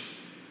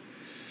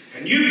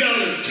 And you got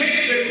to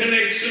take the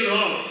connection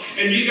off,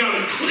 and you got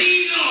to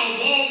clean off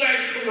all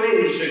that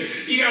corrosion.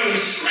 You got to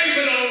scrape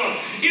it all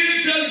off.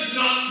 It does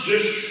not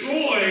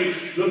destroy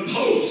the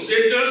post.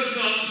 It does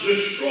not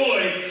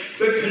destroy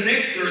the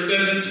connector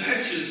that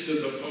attaches to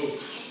the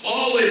post.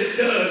 All it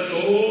does,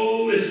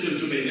 oh, listen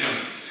to me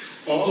now.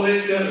 All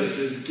it does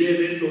is get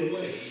in the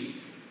way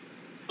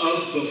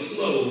of the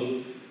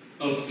flow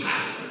of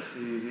power.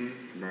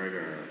 Mm-hmm. My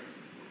God.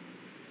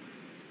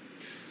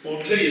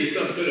 I'll tell you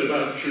something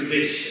about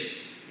tradition.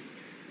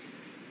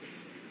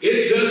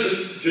 It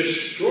doesn't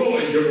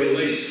destroy your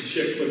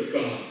relationship with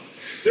God.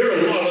 There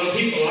are a lot of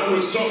people, I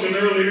was talking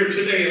earlier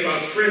today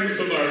about friends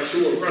of ours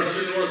who are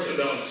Russian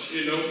Orthodox,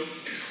 you know.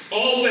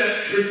 All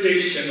that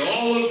tradition,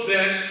 all of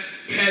that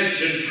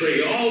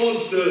pageantry, all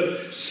of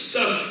the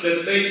stuff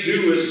that they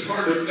do as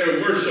part of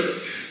their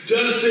worship,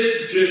 does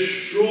it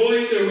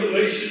destroy their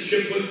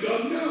relationship with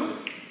God? No.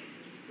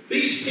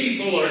 These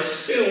people are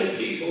still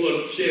people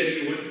of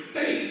genuine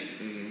faith.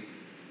 Mm-hmm.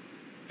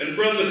 And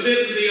Brother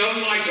Timothy,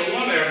 unlike a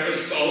lot of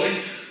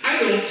apostolics, I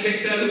don't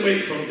take that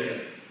away from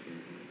them.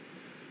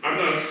 I'm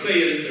not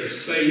saying they're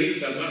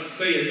saved. I'm not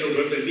saying they're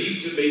what they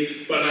need to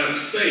be. But I'm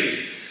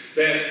saying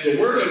that the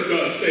Word of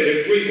God said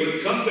if we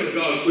would come to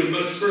God, we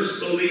must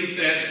first believe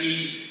that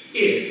He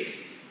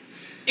is.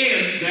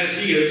 And that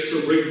He is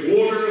the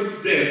rewarder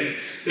of them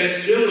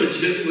that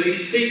diligently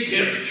seek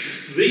Him.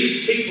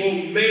 These people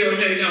may or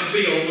may not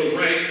be on the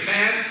right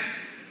path,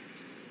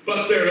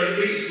 but they're at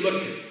least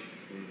looking.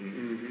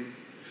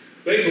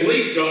 They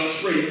believe God's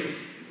real.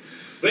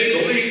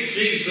 They believe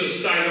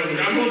Jesus died on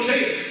the cross. I'm going to tell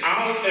you,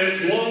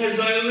 as long as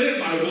I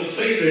live, I will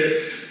say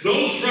this.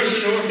 Those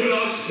Russian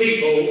Orthodox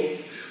people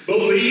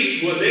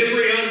believe with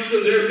every ounce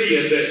of their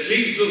being that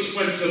Jesus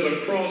went to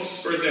the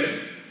cross for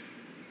them.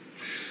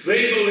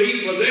 They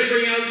believe with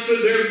every ounce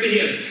of their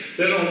being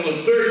that on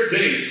the third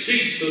day,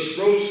 Jesus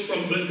rose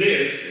from the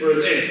dead for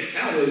them.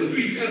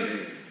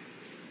 Hallelujah.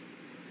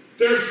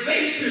 Their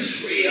faith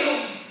is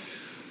real.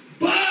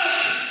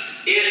 But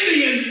in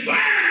the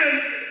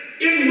environment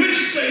in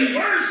which they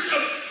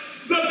worship,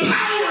 the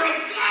power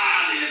of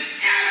God is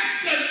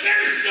absent.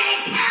 There's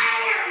no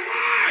power.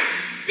 Why?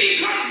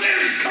 Because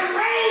there's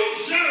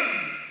corrosion.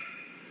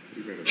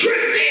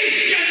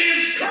 Tradition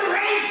is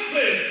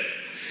corrosive.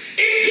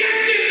 It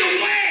gets in the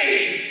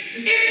way.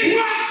 It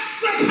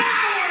blocks the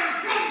power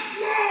from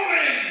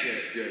flowing.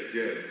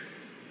 Yes.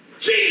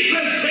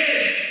 Jesus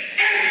said,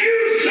 and you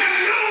shall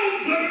know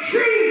the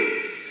truth,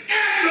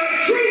 and the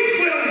truth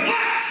will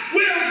what?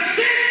 Will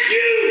set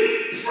you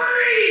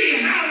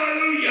free.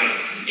 Hallelujah.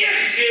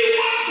 If you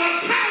want the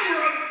power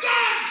of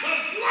God to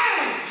flow,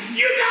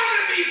 you got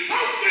to be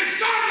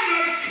focused on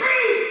the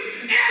truth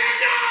and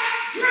not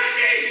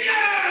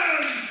tradition.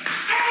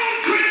 All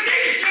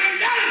tradition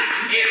does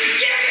is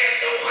get in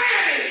the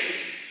way.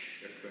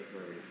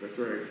 That's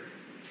right.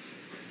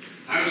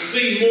 I've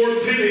seen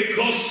more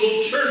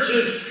Pentecostal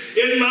churches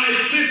in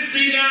my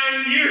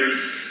 59 years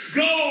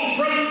go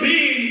from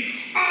being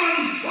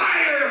on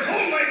fire,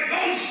 Holy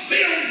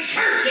Ghost-filled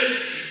churches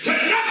to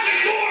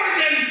nothing more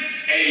than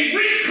a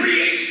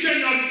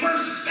recreation of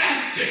First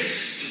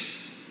Baptist.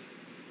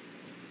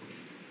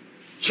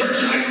 Church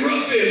I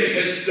grew up in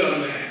has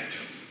done that.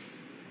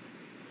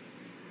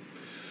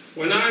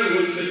 When I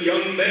was a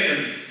young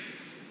man,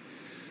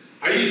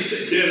 I used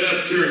to get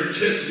up during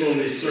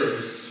testimony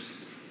service,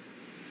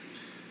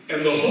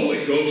 and the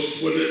Holy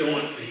Ghost would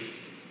anoint me.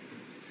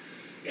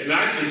 And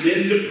I'd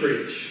begin to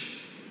preach.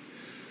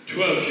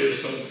 12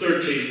 years old,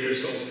 13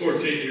 years old,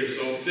 14 years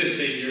old, 15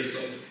 years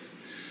old.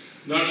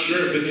 Not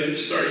sure if it didn't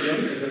start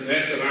younger than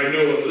that, but I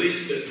know at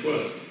least at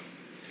 12.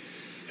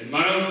 And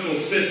my uncle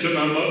said to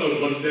my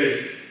mother one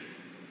day,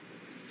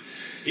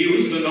 he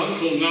was an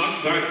uncle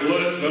not by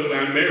blood, but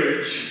by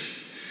marriage.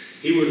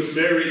 He was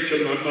married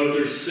to my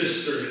mother's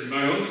sister. And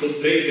my Uncle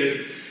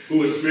David, who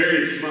was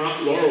married to my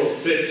Aunt Laurel,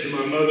 said to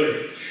my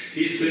mother,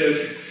 he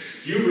said,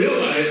 you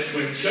realize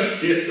when Chuck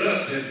gets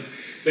up and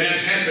that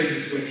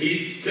happens when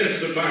he's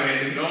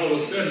testifying and all of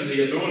a sudden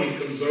the anointing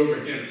comes over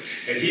him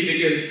and he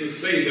begins to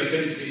say the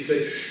things he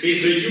said. He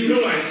said, you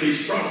realize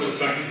he's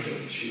prophesying,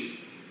 don't you?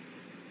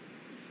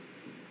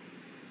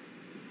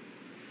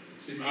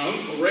 See, my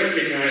uncle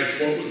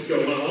recognized what was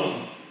going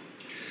on.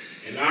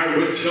 And I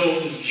would tell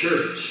the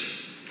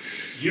church,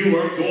 you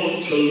are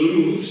going to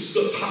lose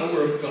the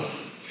power of God.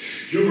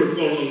 You are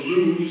going to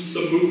lose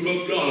the move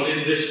of God in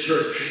this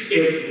church.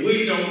 If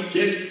we don't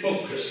get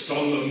focused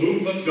on the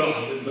move of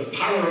God and the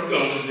power of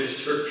God in this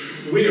church,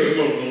 we are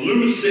going to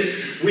lose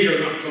it. We are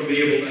not going to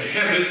be able to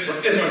have it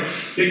forever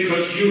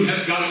because you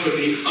have got to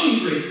be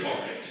hungry for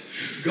it.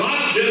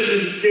 God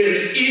doesn't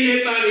give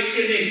anybody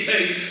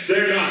anything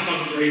they're not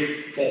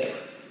hungry for.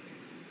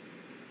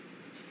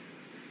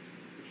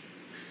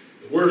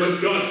 The Word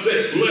of God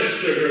said,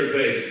 blessed are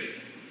they,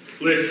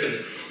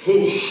 listen,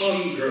 who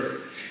hunger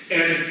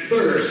and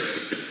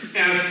thirst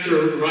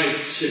after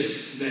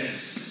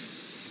righteousness.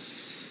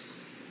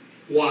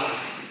 Why?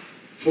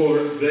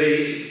 For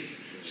they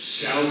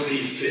shall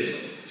be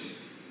filled.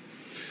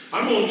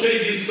 I'm going to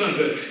tell you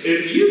something.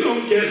 If you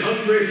don't get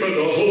hungry for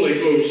the Holy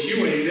Ghost,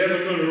 you ain't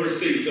never going to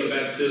receive the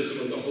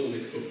baptism of the Holy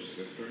Ghost.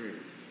 That's right.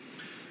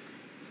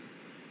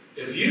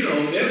 If you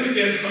don't ever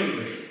get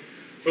hungry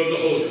for the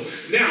Holy Ghost.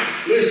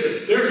 Now,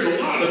 listen, there's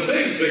a lot of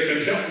things that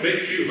can help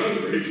make you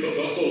hungry for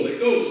the Holy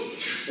Ghost.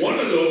 One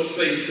of those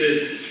things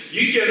is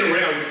you get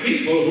around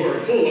people who are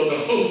full of the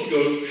Holy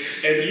Ghost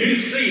and you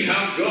see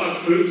how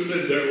God moves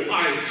in their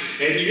life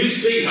and you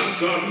see how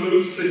God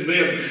moves in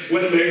them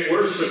when they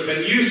worship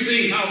and you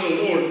see how the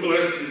Lord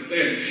blesses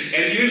them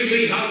and you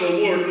see how the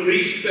Lord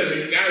leads them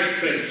and guides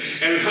them.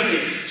 And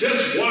honey,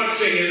 just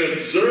watching and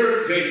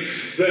observing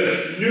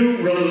the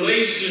new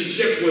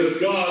relationship with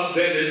God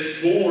that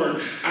is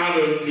born out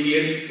of the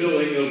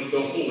infilling of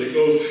the Holy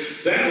Ghost,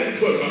 that'll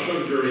put a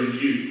hunger in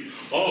you.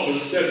 All of a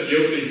sudden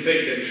you'll be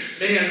thinking,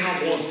 man,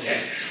 I want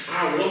that.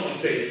 I want the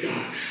faith,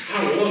 God.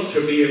 I want to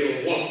to be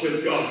able to walk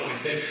with God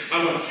like that.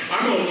 I'm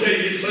going to tell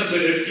you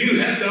something. If you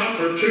had the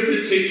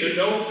opportunity to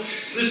know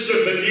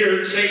Sister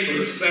Veneer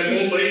Chambers, that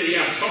old lady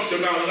I talked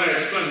about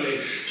last Sunday,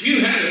 if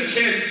you had a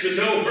chance to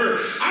know her,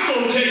 I'm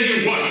going to tell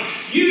you what,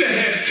 you'd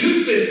have had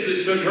 2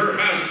 visits in her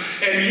house,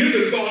 and you'd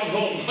have gone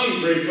home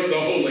hungry for the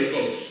Holy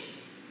Ghost.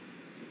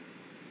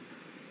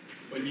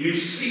 When you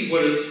see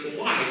what it's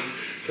like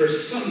for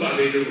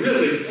somebody to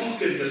really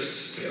walk in the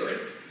Spirit,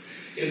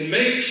 it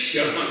makes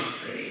you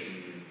hungry.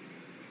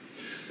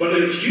 But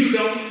if you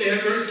don't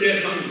ever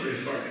get hungry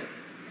for it,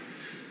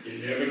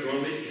 you're never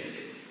going to get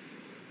it.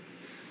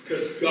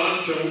 Because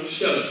God don't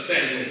shove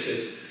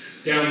sandwiches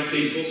down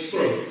people's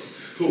throats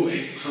who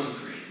ain't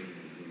hungry.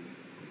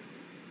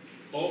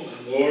 Oh, my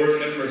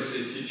Lord, have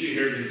mercy. Did you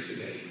hear me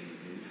today?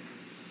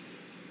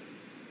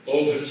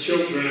 Oh, but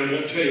children, I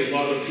won't tell you, a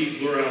lot of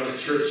people are out of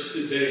church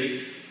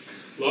today.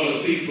 A lot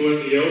of people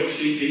in the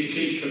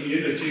LGBT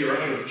community are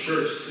out of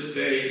church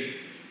today.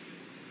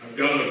 I've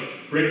got to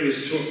bring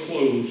this to a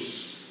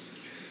close.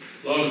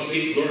 A lot of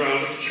people are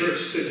out of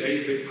church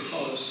today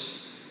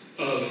because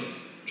of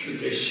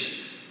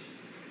tradition.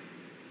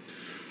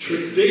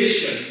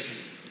 Tradition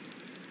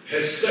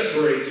has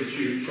separated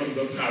you from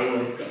the power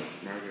of God.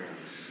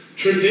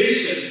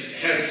 Tradition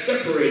has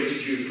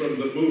separated you from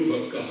the move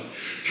of God.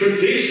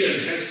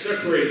 Tradition has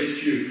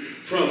separated you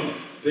from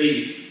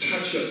the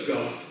touch of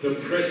God, the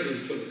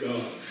presence of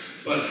God.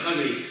 But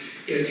honey,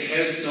 it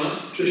has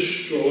not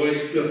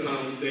destroyed the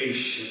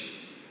foundation.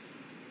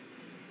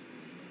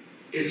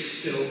 It's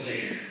still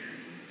there.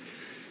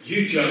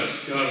 You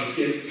just got to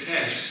get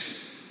past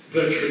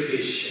the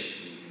tradition.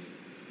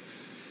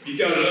 You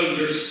got to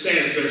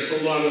understand there's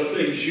a lot of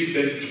things you've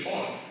been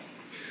taught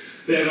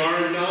that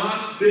are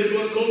not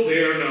biblical,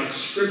 they are not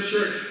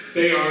scripture,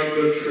 they are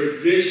the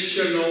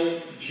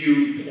traditional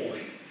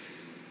viewpoint.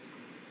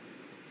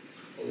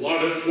 A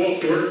lot of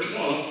what we're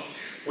taught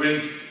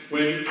when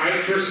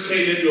I first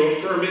came into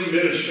affirming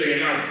ministry,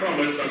 and I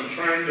promise I'm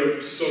trying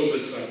to sew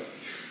this up.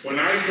 When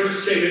I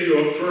first came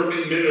into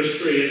affirming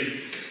ministry,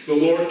 and the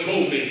Lord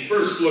told me,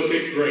 first look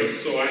at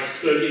grace. So I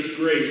studied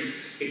grace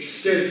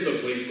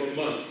extensively for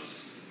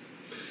months.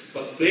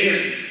 But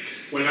then,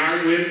 when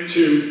I went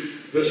to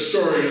the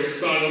story of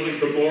Sodom and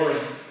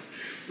Gomorrah,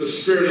 the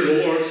Spirit of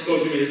the Lord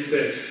spoke to me and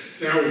said,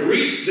 now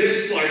read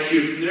this like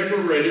you've never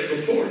read it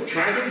before.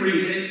 Try to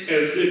read it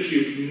as if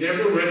you've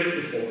never read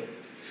it before.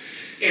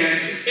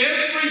 And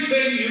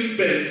everything you've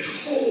been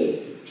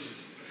told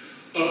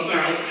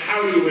about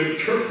how to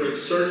interpret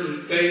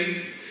certain things,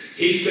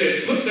 he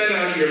said, put that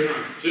out of your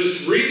mind.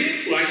 Just read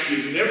it like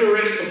you've never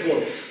read it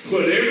before.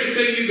 Put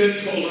everything you've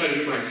been told out of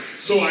your mind.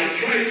 So I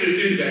tried to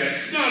do that.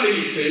 It's not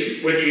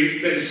easy when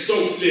you've been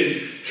soaked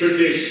in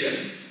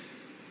tradition.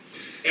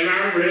 And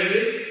I read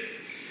it.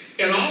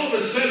 And all of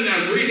a sudden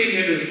I'm reading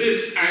it as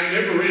if I've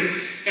never read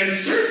it. And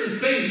certain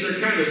things are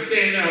kind of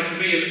standing out to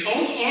me. And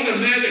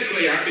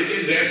automatically I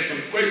begin to ask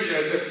some questions.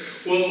 I said,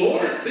 well,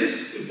 Lord,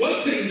 this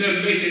one thing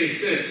doesn't make any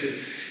sense to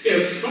me.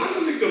 If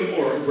Sodom and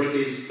Gomorrah were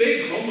these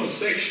big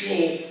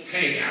homosexual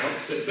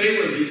hangouts, if they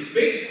were these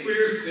big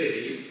queer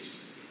cities,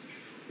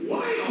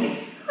 why on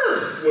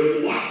earth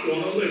would Lot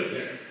want to live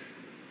there?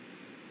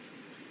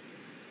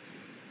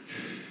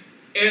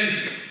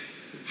 And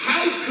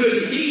how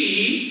could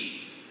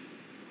he,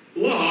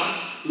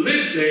 Lot,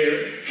 live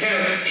there,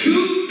 have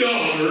 2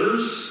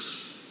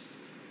 daughters,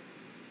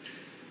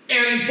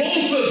 and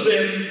both of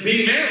them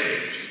be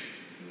married,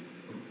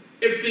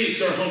 if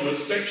these are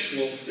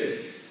homosexual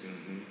cities?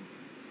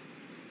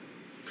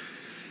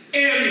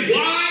 And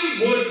why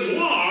would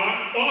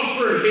Lot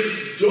offer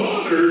his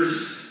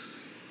daughters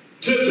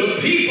to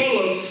the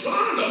people of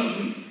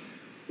Sodom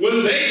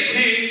when they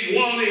came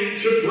wanting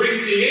to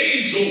bring the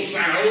angels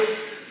out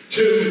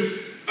to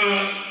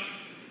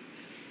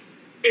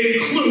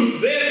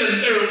include them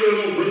in their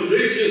little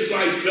religious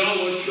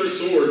idolatrous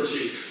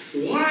orgy?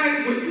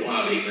 Why would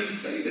Lot even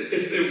say that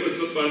if there was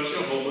a bunch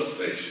of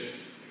homosexuals?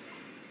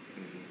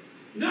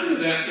 None of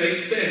that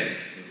makes sense.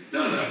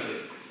 None of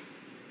it.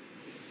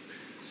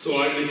 So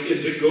I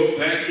begin to go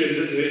back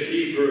into the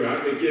Hebrew. I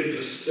begin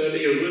to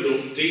study a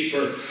little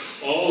deeper.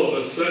 All of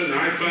a sudden,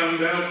 I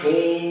found out,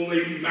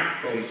 holy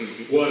mackerel,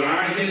 what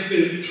I had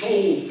been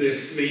told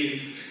this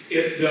means,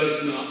 it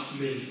does not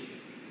mean.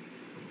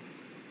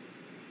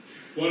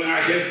 What I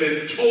have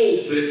been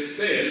told this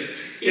says,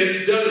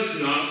 it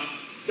does not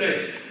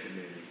say.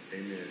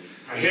 Amen.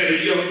 I had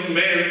a young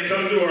man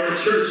come to our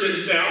church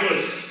in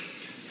Dallas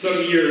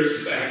some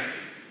years back.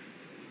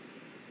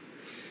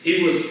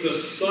 He was the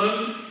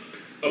son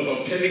of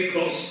a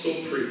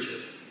Pentecostal preacher.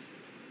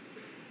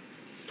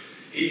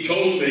 He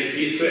told me,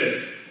 he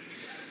said,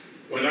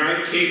 when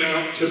I came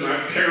out to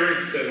my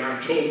parents and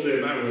I told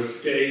them I was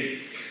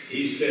gay,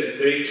 he said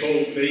they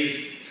told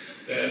me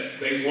that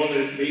they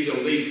wanted me to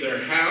leave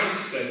their house,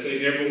 that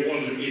they never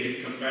wanted me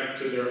to come back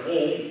to their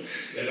home,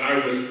 that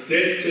I was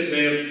dead to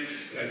them,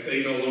 that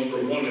they no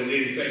longer wanted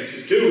anything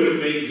to do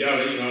with me,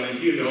 yada, yada.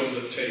 You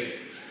know the tale.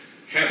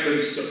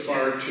 Happens to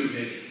far too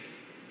many.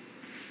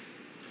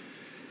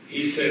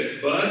 He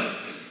said,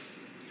 but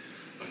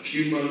a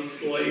few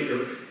months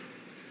later,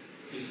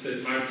 he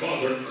said, my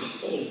father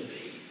called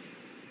me.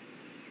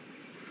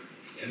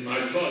 And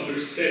my father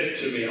said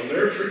to me, I'll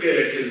never forget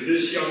it, because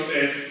this young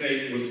man's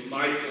name was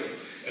Michael.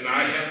 And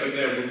I happen to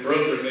have a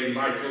brother named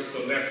Michael,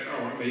 so that's how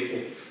I'm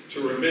able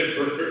to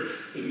remember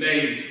the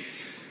name.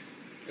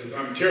 Because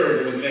I'm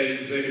terrible with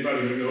names.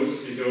 Anybody who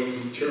knows me knows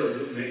I'm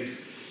terrible with names.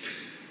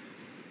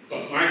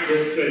 But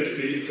Michael said to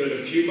me, he said,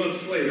 a few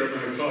months later,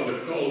 my father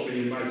called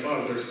me, and my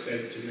father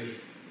said to me,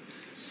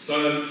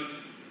 son,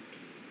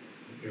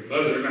 your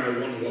mother and I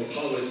want to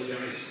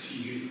apologize to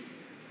you.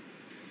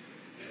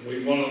 And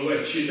we want to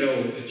let you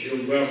know that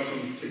you're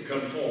welcome to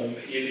come home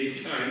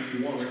anytime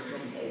you want to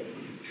come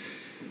home.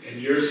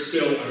 And you're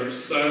still our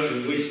son,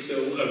 and we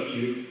still love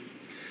you.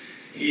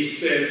 He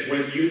said,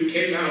 when you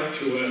came out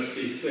to us,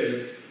 he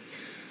said,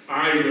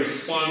 I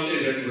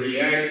responded and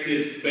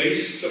reacted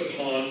based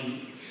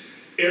upon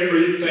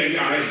everything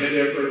I had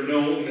ever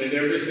known and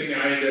everything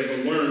I had ever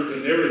learned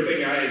and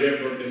everything I had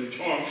ever been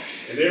taught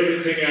and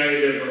everything I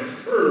had ever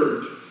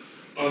heard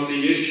on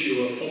the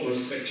issue of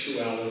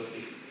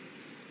homosexuality.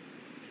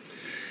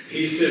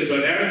 He said,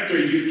 but after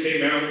you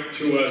came out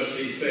to us,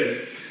 he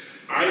said,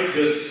 I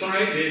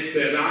decided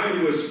that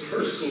I was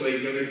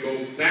personally going to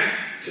go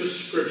back to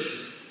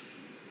Scripture.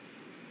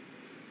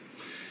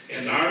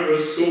 And I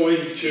was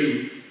going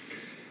to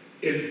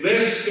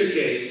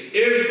investigate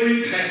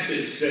every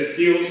passage that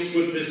deals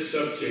with this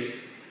subject.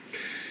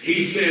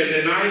 He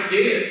said, and I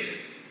did.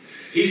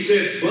 He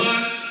said,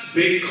 but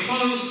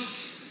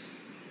because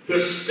the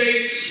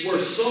stakes were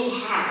so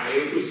high,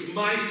 it was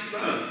my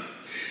son.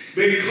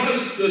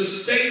 Because the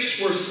stakes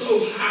were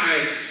so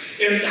high,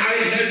 and I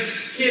had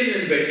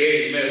skin in the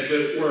game, as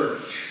it were.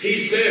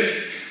 He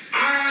said,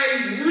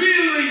 I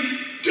really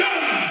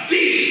dug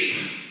deep.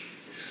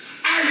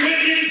 I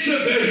went into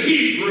the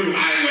Hebrew.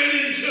 I went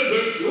into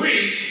the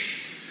Greek.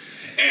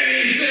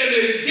 And he said,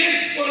 and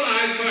guess what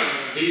I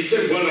found? He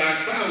said, what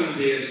I found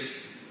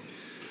is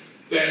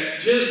that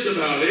just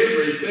about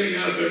everything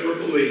I've ever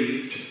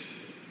believed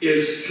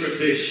is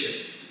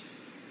tradition.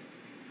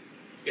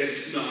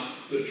 It's not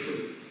the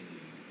truth.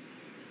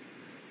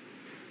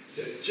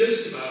 He said,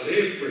 just about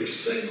every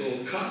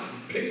single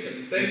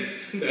cotton-picking thing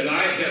that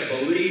I have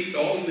believed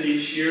all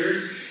these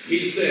years,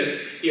 he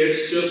said,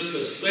 it's just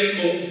the same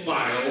old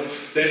bile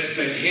that's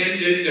been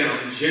handed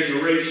down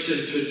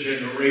generation to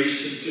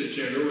generation to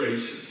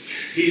generation.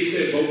 He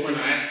said, but when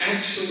I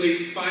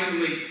actually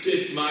finally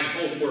did my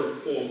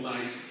homework for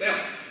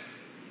myself,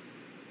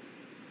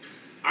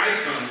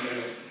 I found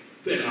out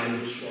that I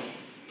was wrong.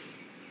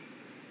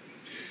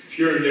 If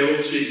you're an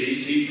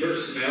LGBT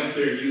person out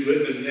there and you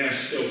live in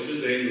Nashville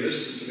today,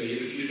 listen to me.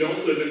 If you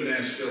don't live in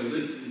Nashville,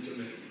 listen to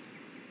me.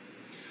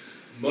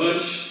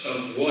 Much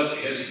of what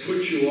has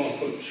put you off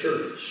of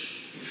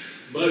church,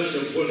 much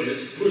of what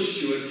has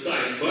pushed you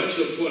aside, much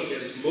of what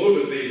has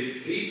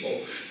motivated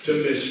people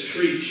to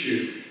mistreat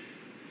you,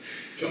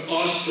 to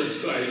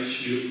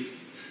ostracize you,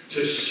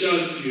 to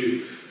shun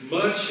you,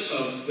 much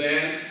of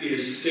that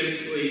is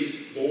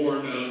simply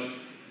born of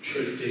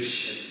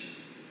tradition.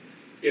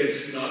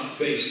 It's not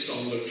based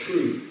on the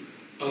truth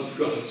of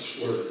God's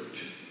Word.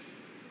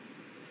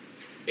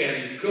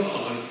 And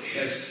God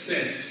has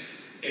sent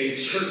a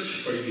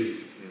church for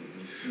you.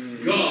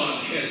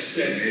 God has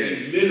sent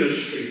a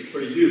ministry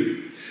for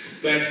you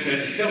that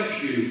can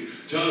help you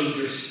to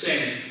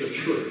understand the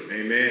truth.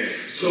 Amen.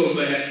 So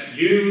that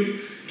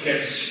you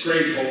can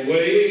scrape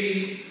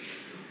away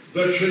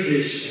the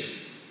tradition.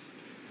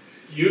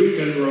 You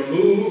can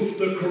remove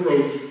the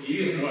corrosion.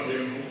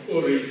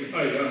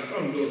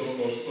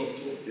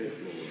 Yes,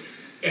 Lord.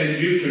 And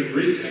you can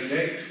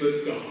reconnect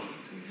with God.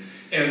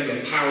 And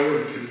the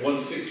power can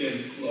once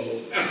again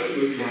flow.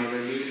 Hallelujah.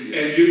 Hallelujah.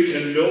 And you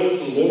can know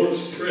the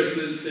Lord's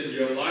presence in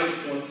your life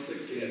once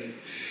again.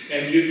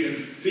 And you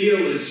can feel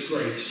His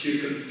grace. You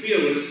can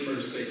feel His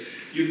mercy.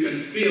 You can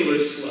feel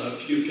His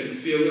love. You can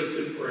feel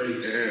His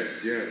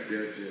embrace. Yes.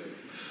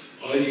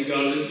 All you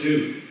got to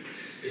do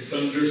is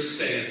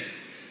understand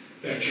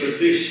that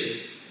tradition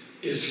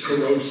is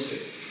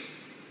corrosive.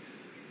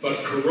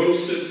 But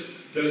corrosion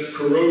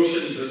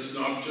does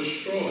not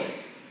destroy.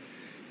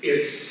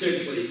 It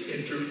simply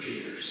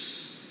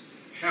interferes.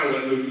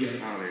 Hallelujah.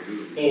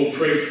 Hallelujah. Oh,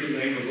 praise the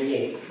name of the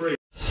Lord. Praise